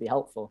horse would be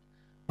helpful.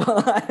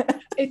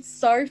 It's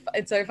so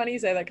funny you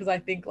say that, because I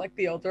think like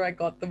the older I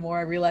got, the more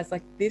I realized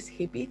like this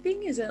hippie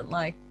thing isn't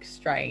like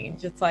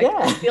strange. It's like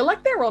I feel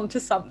like they're onto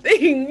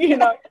something,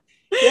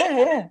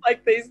 Yeah.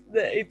 Like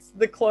it's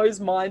the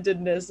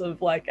closed-mindedness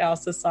of like our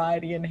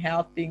society and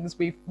how things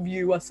we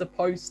view are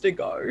supposed to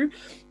go,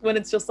 when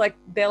it's just like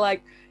they're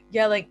like,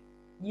 like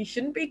you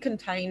shouldn't be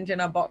contained in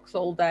a box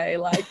all day,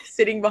 like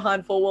sitting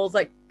behind four walls,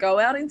 like go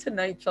out into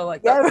nature,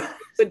 like that's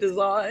we're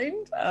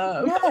designed.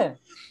 Like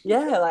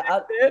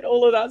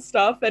all of that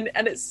stuff. And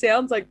it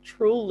sounds like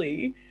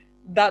truly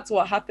that's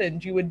what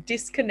happened. You were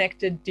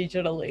disconnected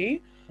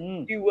digitally.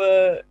 You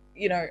were,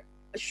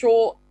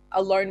 sure,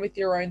 alone with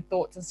your own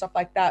thoughts and stuff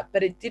like that,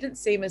 but it didn't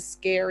seem as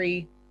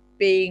scary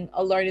being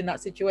alone in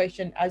that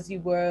situation as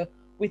you were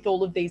with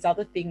all of these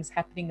other things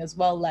happening as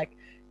well. Like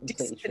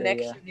completely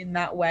disconnection in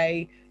that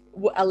way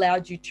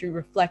allowed you to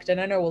reflect.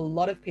 And I know a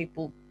lot of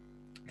people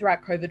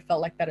throughout COVID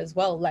felt like that as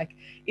well. Like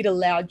it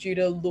allowed you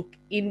to look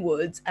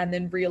inwards and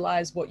then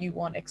realize what you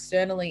want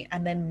externally,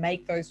 and then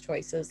make those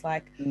choices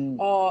like,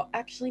 oh,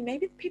 actually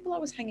maybe the people I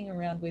was hanging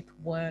around with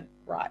weren't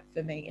right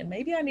for me, and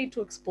maybe I need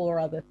to explore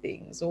other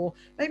things, or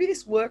maybe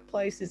this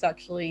workplace is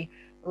actually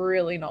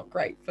really not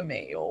great for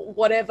me, or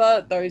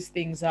whatever those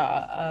things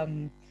are.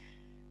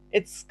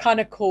 It's kind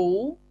of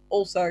cool,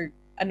 also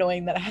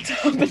annoying that it had to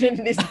happen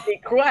in this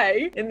big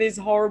way, and these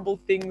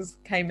horrible things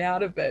came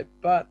out of it,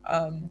 but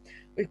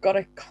we've got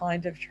to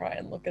kind of try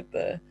and look at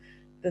the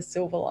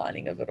silver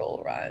lining of it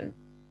all, right?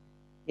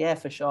 Yeah,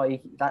 for sure.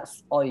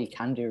 That's all you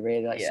can do,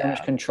 really. Like so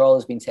much control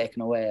has been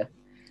taken away.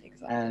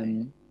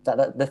 Exactly.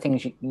 That the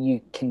things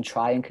you can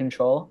try and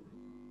control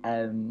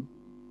are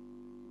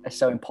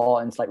so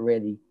important to like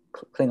really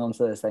cling on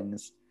to those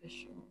things. For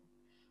sure.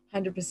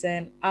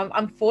 100%.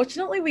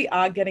 Unfortunately, we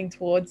are getting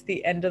towards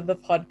the end of the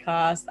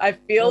podcast. I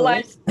feel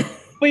like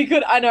we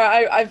could,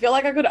 I feel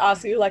like I could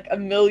ask you like a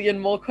million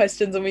more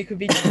questions and we could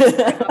be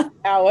an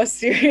hour,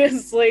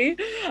 seriously.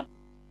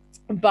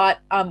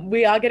 But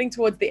we are getting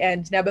towards the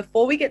end. Now,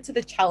 before we get to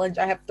the challenge,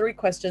 I have 3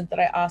 questions that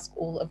I ask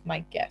all of my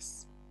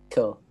guests.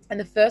 Cool. And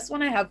the first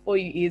one I have for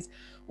you is,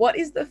 what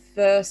is the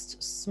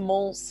first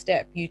small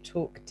step you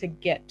took to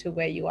get to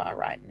where you are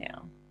right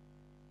now?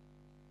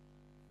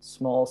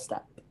 Small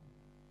step.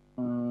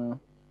 I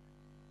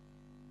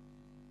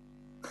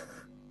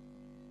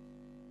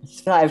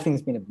just feel like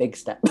everything's been a big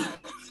step.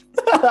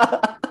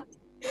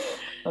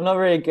 I'm not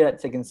really good at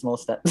taking small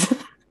steps.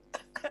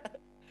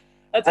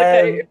 That's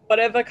okay.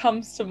 Whatever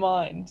comes to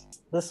mind.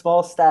 The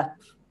small step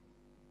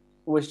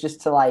was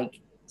just to like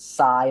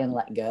sigh and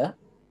let go.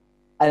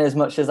 And as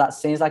much as that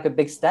seems like a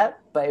big step,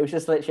 but it was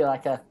just literally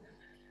like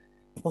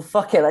well,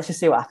 fuck it, let's just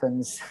see what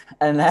happens.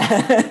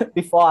 And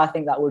before, I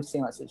think that would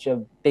seem like such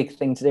a big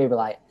thing to do, but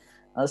like,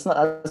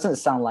 that doesn't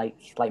sound like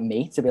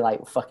me to be like,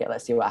 well, fuck it,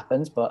 let's see what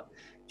happens. But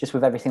just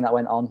with everything that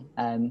went on,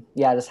 I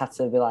just had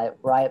to be like,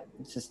 right,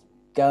 let's just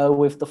go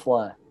with the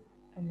flow.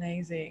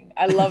 Amazing.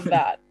 I love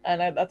that.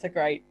 And that's a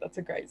great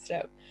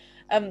step.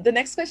 The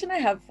next question I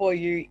have for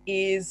you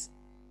is,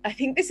 I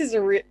think this is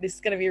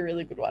going to be a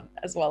really good one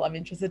as well. I'm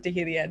interested to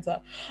hear the answer.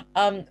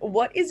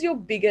 What is your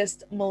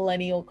biggest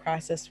millennial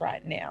crisis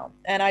right now?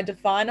 And I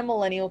define a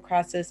millennial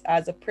crisis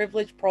as a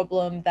privilege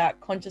problem that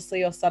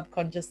consciously or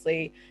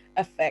subconsciously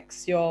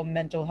affects your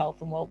mental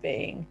health and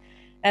well-being.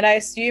 And I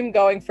assume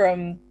going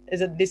from,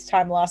 is it this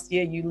time last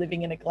year, you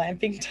living in a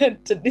glamping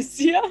tent, to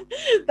this year,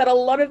 that a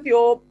lot of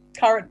your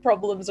current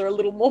problems are a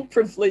little more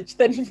privileged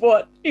than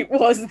what it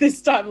was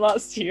this time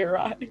last year,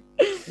 right?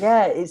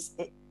 Yeah, it's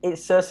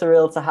so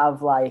surreal to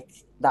have like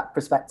that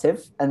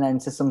perspective, and then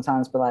to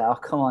sometimes be like, oh,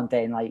 come on,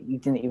 Dane, like you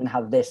didn't even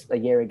have this a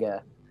year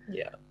ago.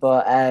 Yeah.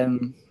 But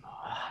I'm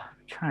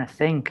trying to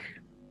think.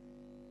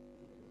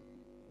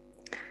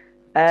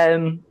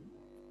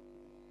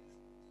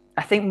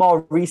 I think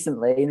more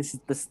recently, and this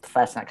is the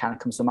first thing that kind of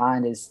comes to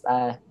mind, is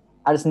I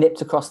just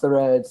nipped across the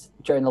road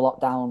during the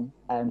lockdown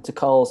to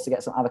Coles to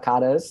get some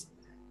avocados.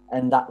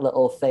 And that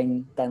little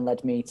thing then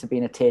led me to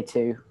being a tier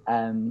 2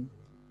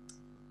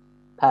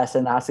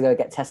 person that has to go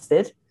get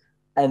tested.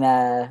 And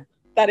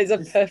that is a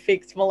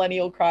perfect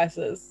millennial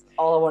crisis.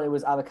 All I wanted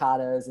was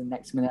avocados, and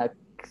next minute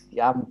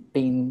I'm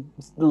being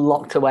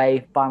locked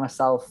away by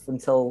myself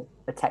until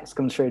a text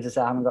comes through to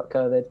say I haven't got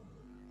COVID.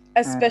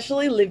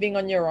 Especially living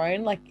on your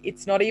own, like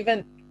it's not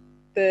even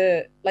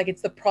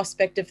it's the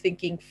prospect of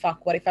thinking,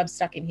 fuck, what if I'm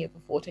stuck in here for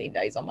 14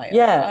 days on my own?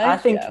 Yeah,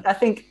 Right? I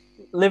think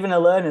living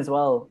alone as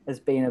well has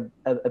been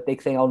a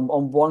big thing.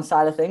 On one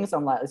side of things,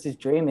 I'm like, this is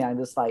dreamy. I'm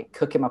just like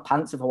cooking my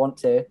pants if I want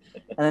to,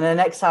 and then the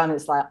next time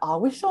it's like, oh, I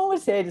wish someone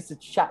was here just to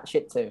chat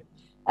shit to.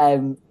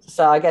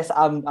 So I guess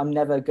I'm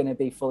never going to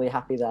be fully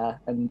happy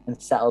there and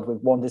settled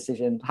with one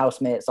decision.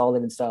 Housemates, all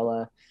living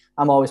solo.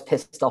 I'm always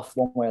pissed off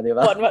one way or the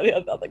other. One way or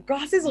the other.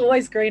 Grass is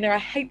always greener. I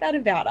hate that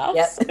about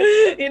us.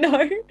 Yep. You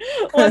know,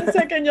 one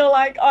second you're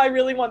like, I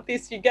really want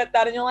this, you get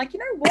that, and you're like, you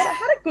know what? I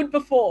had it good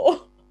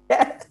before.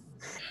 Yeah,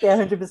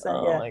 100%.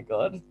 Oh my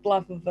god,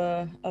 life of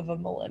a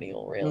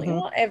millennial, really. Mhm.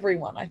 Not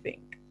everyone, I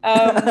think.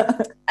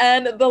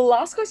 And the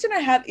last question I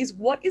have is,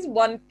 what is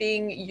one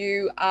thing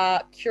you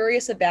are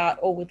curious about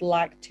or would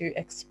like to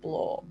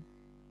explore?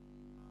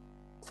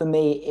 For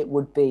me, it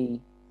would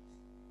be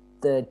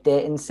the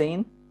dating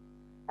scene.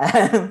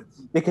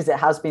 Because it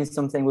has been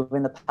something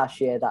within the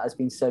past year that has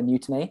been so new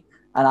to me,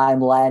 and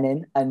I'm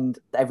learning, and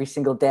every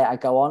single day I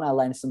go on I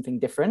learn something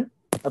different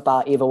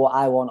about either what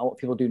I want or what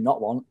people do not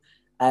want.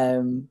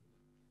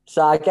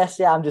 So I guess,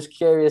 yeah, I'm just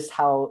curious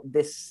how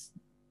this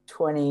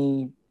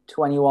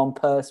 2021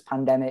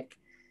 post-pandemic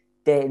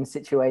dating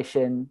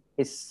situation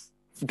is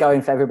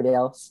going for everybody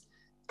else,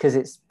 because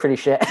it's pretty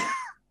shit.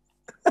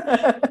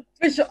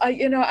 For sure.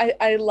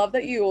 I love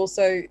that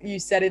you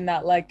said in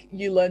that, like,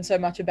 you learn so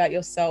much about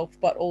yourself,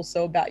 but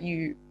also about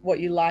you, what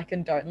you like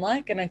and don't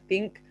like. And I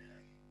think,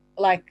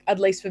 like, at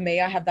least for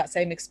me, I have that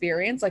same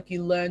experience. Like,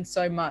 you learn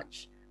so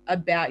much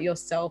about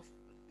yourself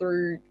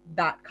through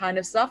that kind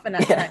of stuff. And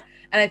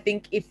I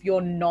think if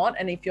you're not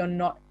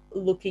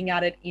looking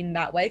at it in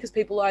that way, because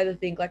people either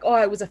think like, oh,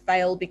 it was a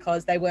fail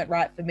because they weren't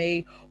right for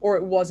me, or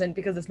it wasn't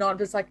because it's not.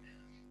 Just like,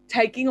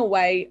 taking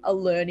away a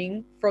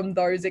learning from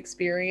those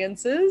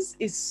experiences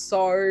is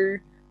so,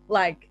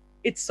 like,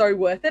 it's so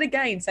worth it.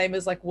 Again, same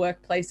as like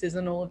workplaces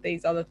and all of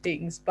these other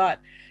things. But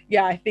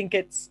yeah, I think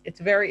it's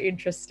very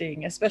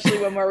interesting, especially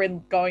when we're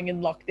going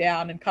in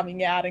lockdown and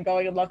coming out, and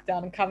going in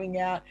lockdown and coming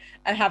out,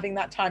 and having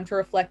that time to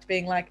reflect,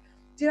 being like,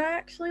 did I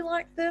actually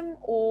like them,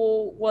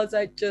 or was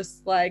I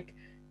just like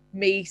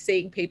me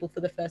seeing people for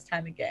the first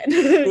time again?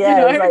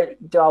 Yeah, it's like,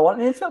 do I want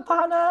an intimate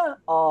partner,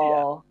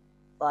 or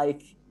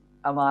like,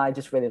 am I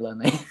just really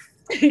lonely?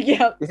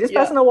 Yeah. Is this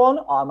person a one,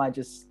 or am I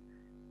just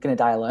gonna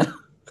die alone?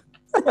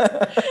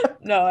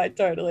 No, I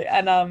totally.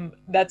 And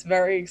that's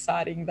very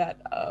exciting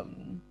that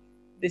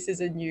this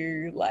is a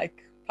new,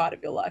 like, part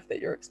of your life that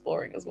you're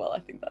exploring as well. I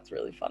think that's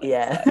really fun.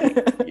 Yeah.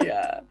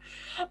 Yeah.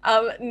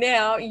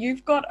 Now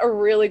you've got a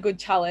really good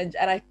challenge,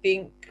 and I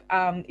think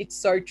it's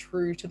so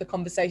true to the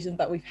conversations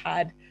that we've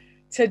had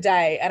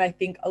today. And I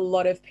think a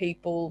lot of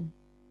people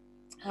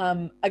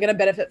are going to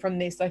benefit from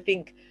this. I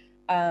think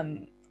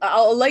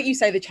I'll let you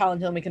say the challenge,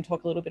 and then we can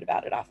talk a little bit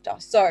about it after.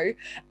 So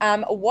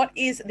what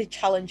is the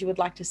challenge you would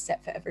like to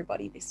set for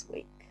everybody this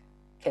week?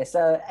 Okay,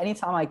 so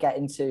anytime I get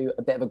into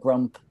a bit of a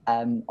grump,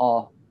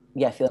 or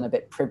feeling a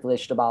bit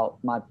privileged about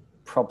my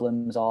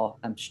problems, or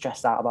I'm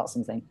stressed out about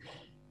something,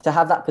 to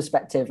have that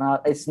perspective.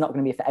 Now, it's not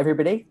going to be for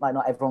everybody. Like,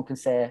 not everyone can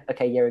say,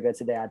 okay, a year ago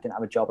today I didn't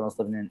have a job and I was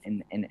living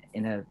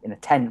in a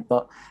tent.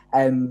 But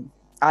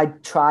I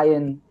try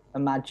and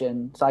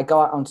imagine. So I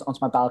go out onto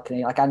my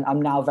balcony. Like,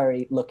 I'm now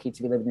very lucky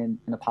to be living in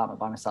an apartment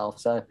by myself.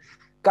 So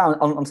go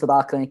onto the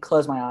balcony,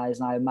 close my eyes,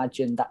 and I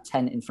imagine that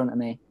tent in front of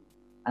me,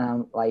 and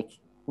I'm like,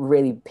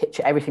 really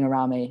picture everything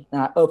around me.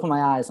 And I open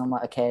my eyes, and I'm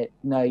like, okay,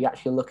 no, you're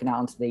actually looking out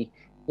onto the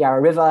Yarra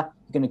River.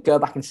 You're going to go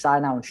back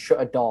inside now and shut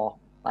a door.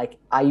 Like,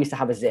 I used to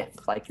have a zip.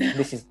 Like,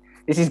 this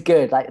is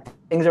good. Like,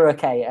 things are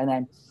okay. And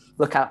then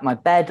look at my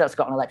bed that's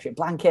got an electric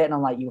blanket, and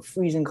I'm like, you were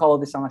freezing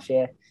cold this time last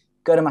year.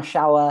 Go to my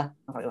shower.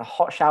 I'm like, a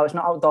hot shower. It's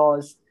not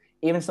outdoors.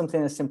 Even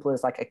something as simple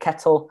as like a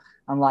kettle.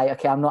 I'm like,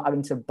 okay, I'm not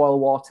having to boil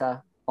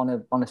water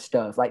on a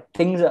stove. Like,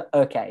 things are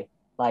okay.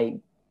 Like,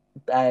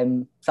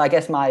 so I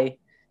guess my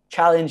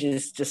challenge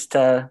is just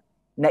to,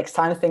 next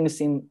time things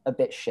seem a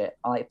bit shit,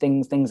 like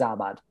things are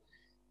bad,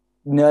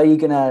 you're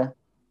gonna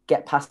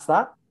get past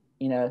that.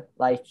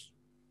 Like,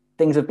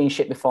 things have been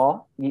shit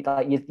before.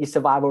 Your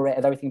survival rate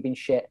of everything being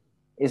shit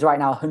is right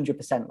now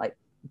 100%. Like,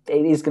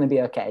 it is going to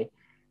be okay.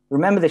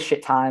 Remember this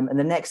shit time, and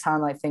the next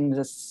time, like, things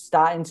are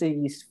starting to,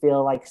 you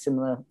feel like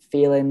similar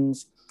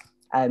feelings,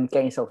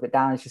 getting yourself a bit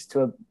down, is just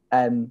to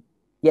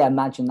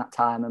imagine that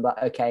time and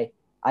like, okay,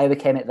 I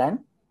overcame it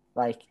then,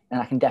 like, and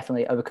I can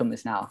definitely overcome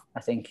this now.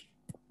 I think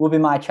will be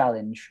my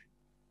challenge.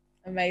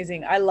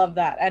 Amazing. I love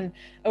that. And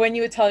when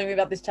you were telling me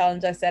about this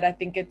challenge, I said I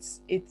think it's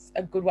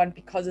a good one,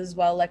 because as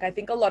well, like, I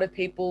think a lot of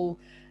people,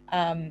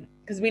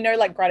 because we know,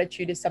 like,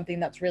 gratitude is something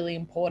that's really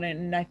important,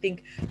 and I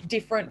think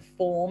different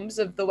forms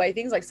of the way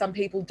things, like, some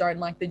people don't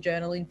like the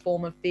journaling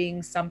form of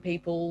things, some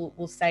people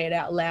will say it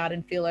out loud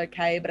and feel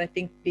okay, but I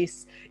think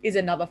this is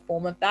another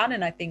form of that,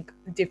 and I think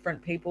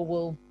different people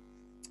will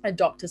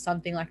adopt to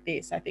something like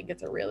this. I think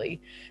it's a really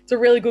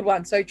good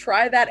one. So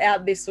try that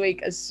out this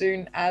week as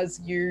soon as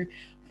you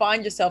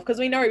find yourself, because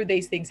we know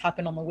these things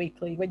happen on the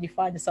weekly, when you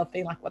find yourself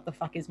being like, what the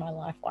fuck is my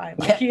life? Why am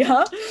I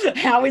here?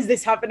 How is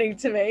this happening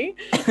to me?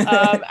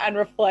 And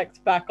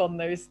reflect back on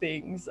those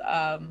things,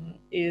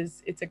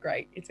 it's a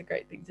great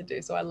thing to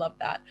do. So I love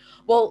that.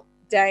 Well,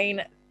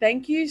 Dane,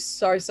 thank you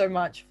so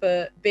much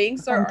for being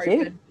so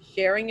open,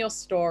 sharing your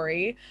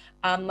story.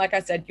 Like I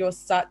said, you're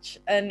such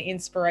an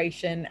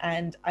inspiration,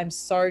 and I'm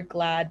so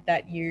glad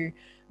that you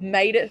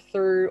made it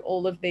through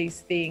all of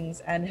these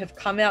things and have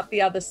come out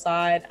the other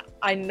side.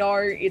 I know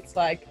it's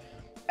like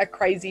a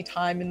crazy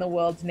time in the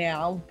world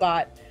now,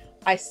 but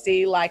I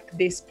see like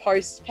this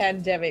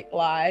post-pandemic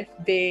life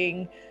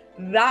being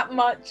that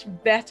much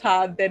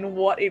better than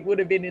what it would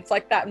have been. It's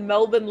like that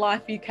Melbourne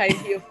life you came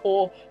here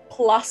for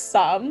plus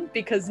some,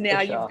 because now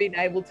you've been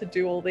able to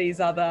do all these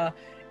other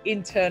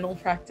internal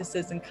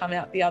practices and come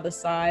out the other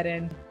side.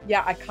 And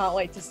yeah, I can't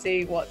wait to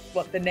see what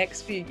the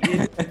next few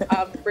years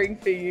bring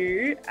for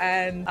you.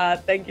 And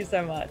thank you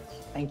so much.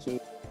 Thank you.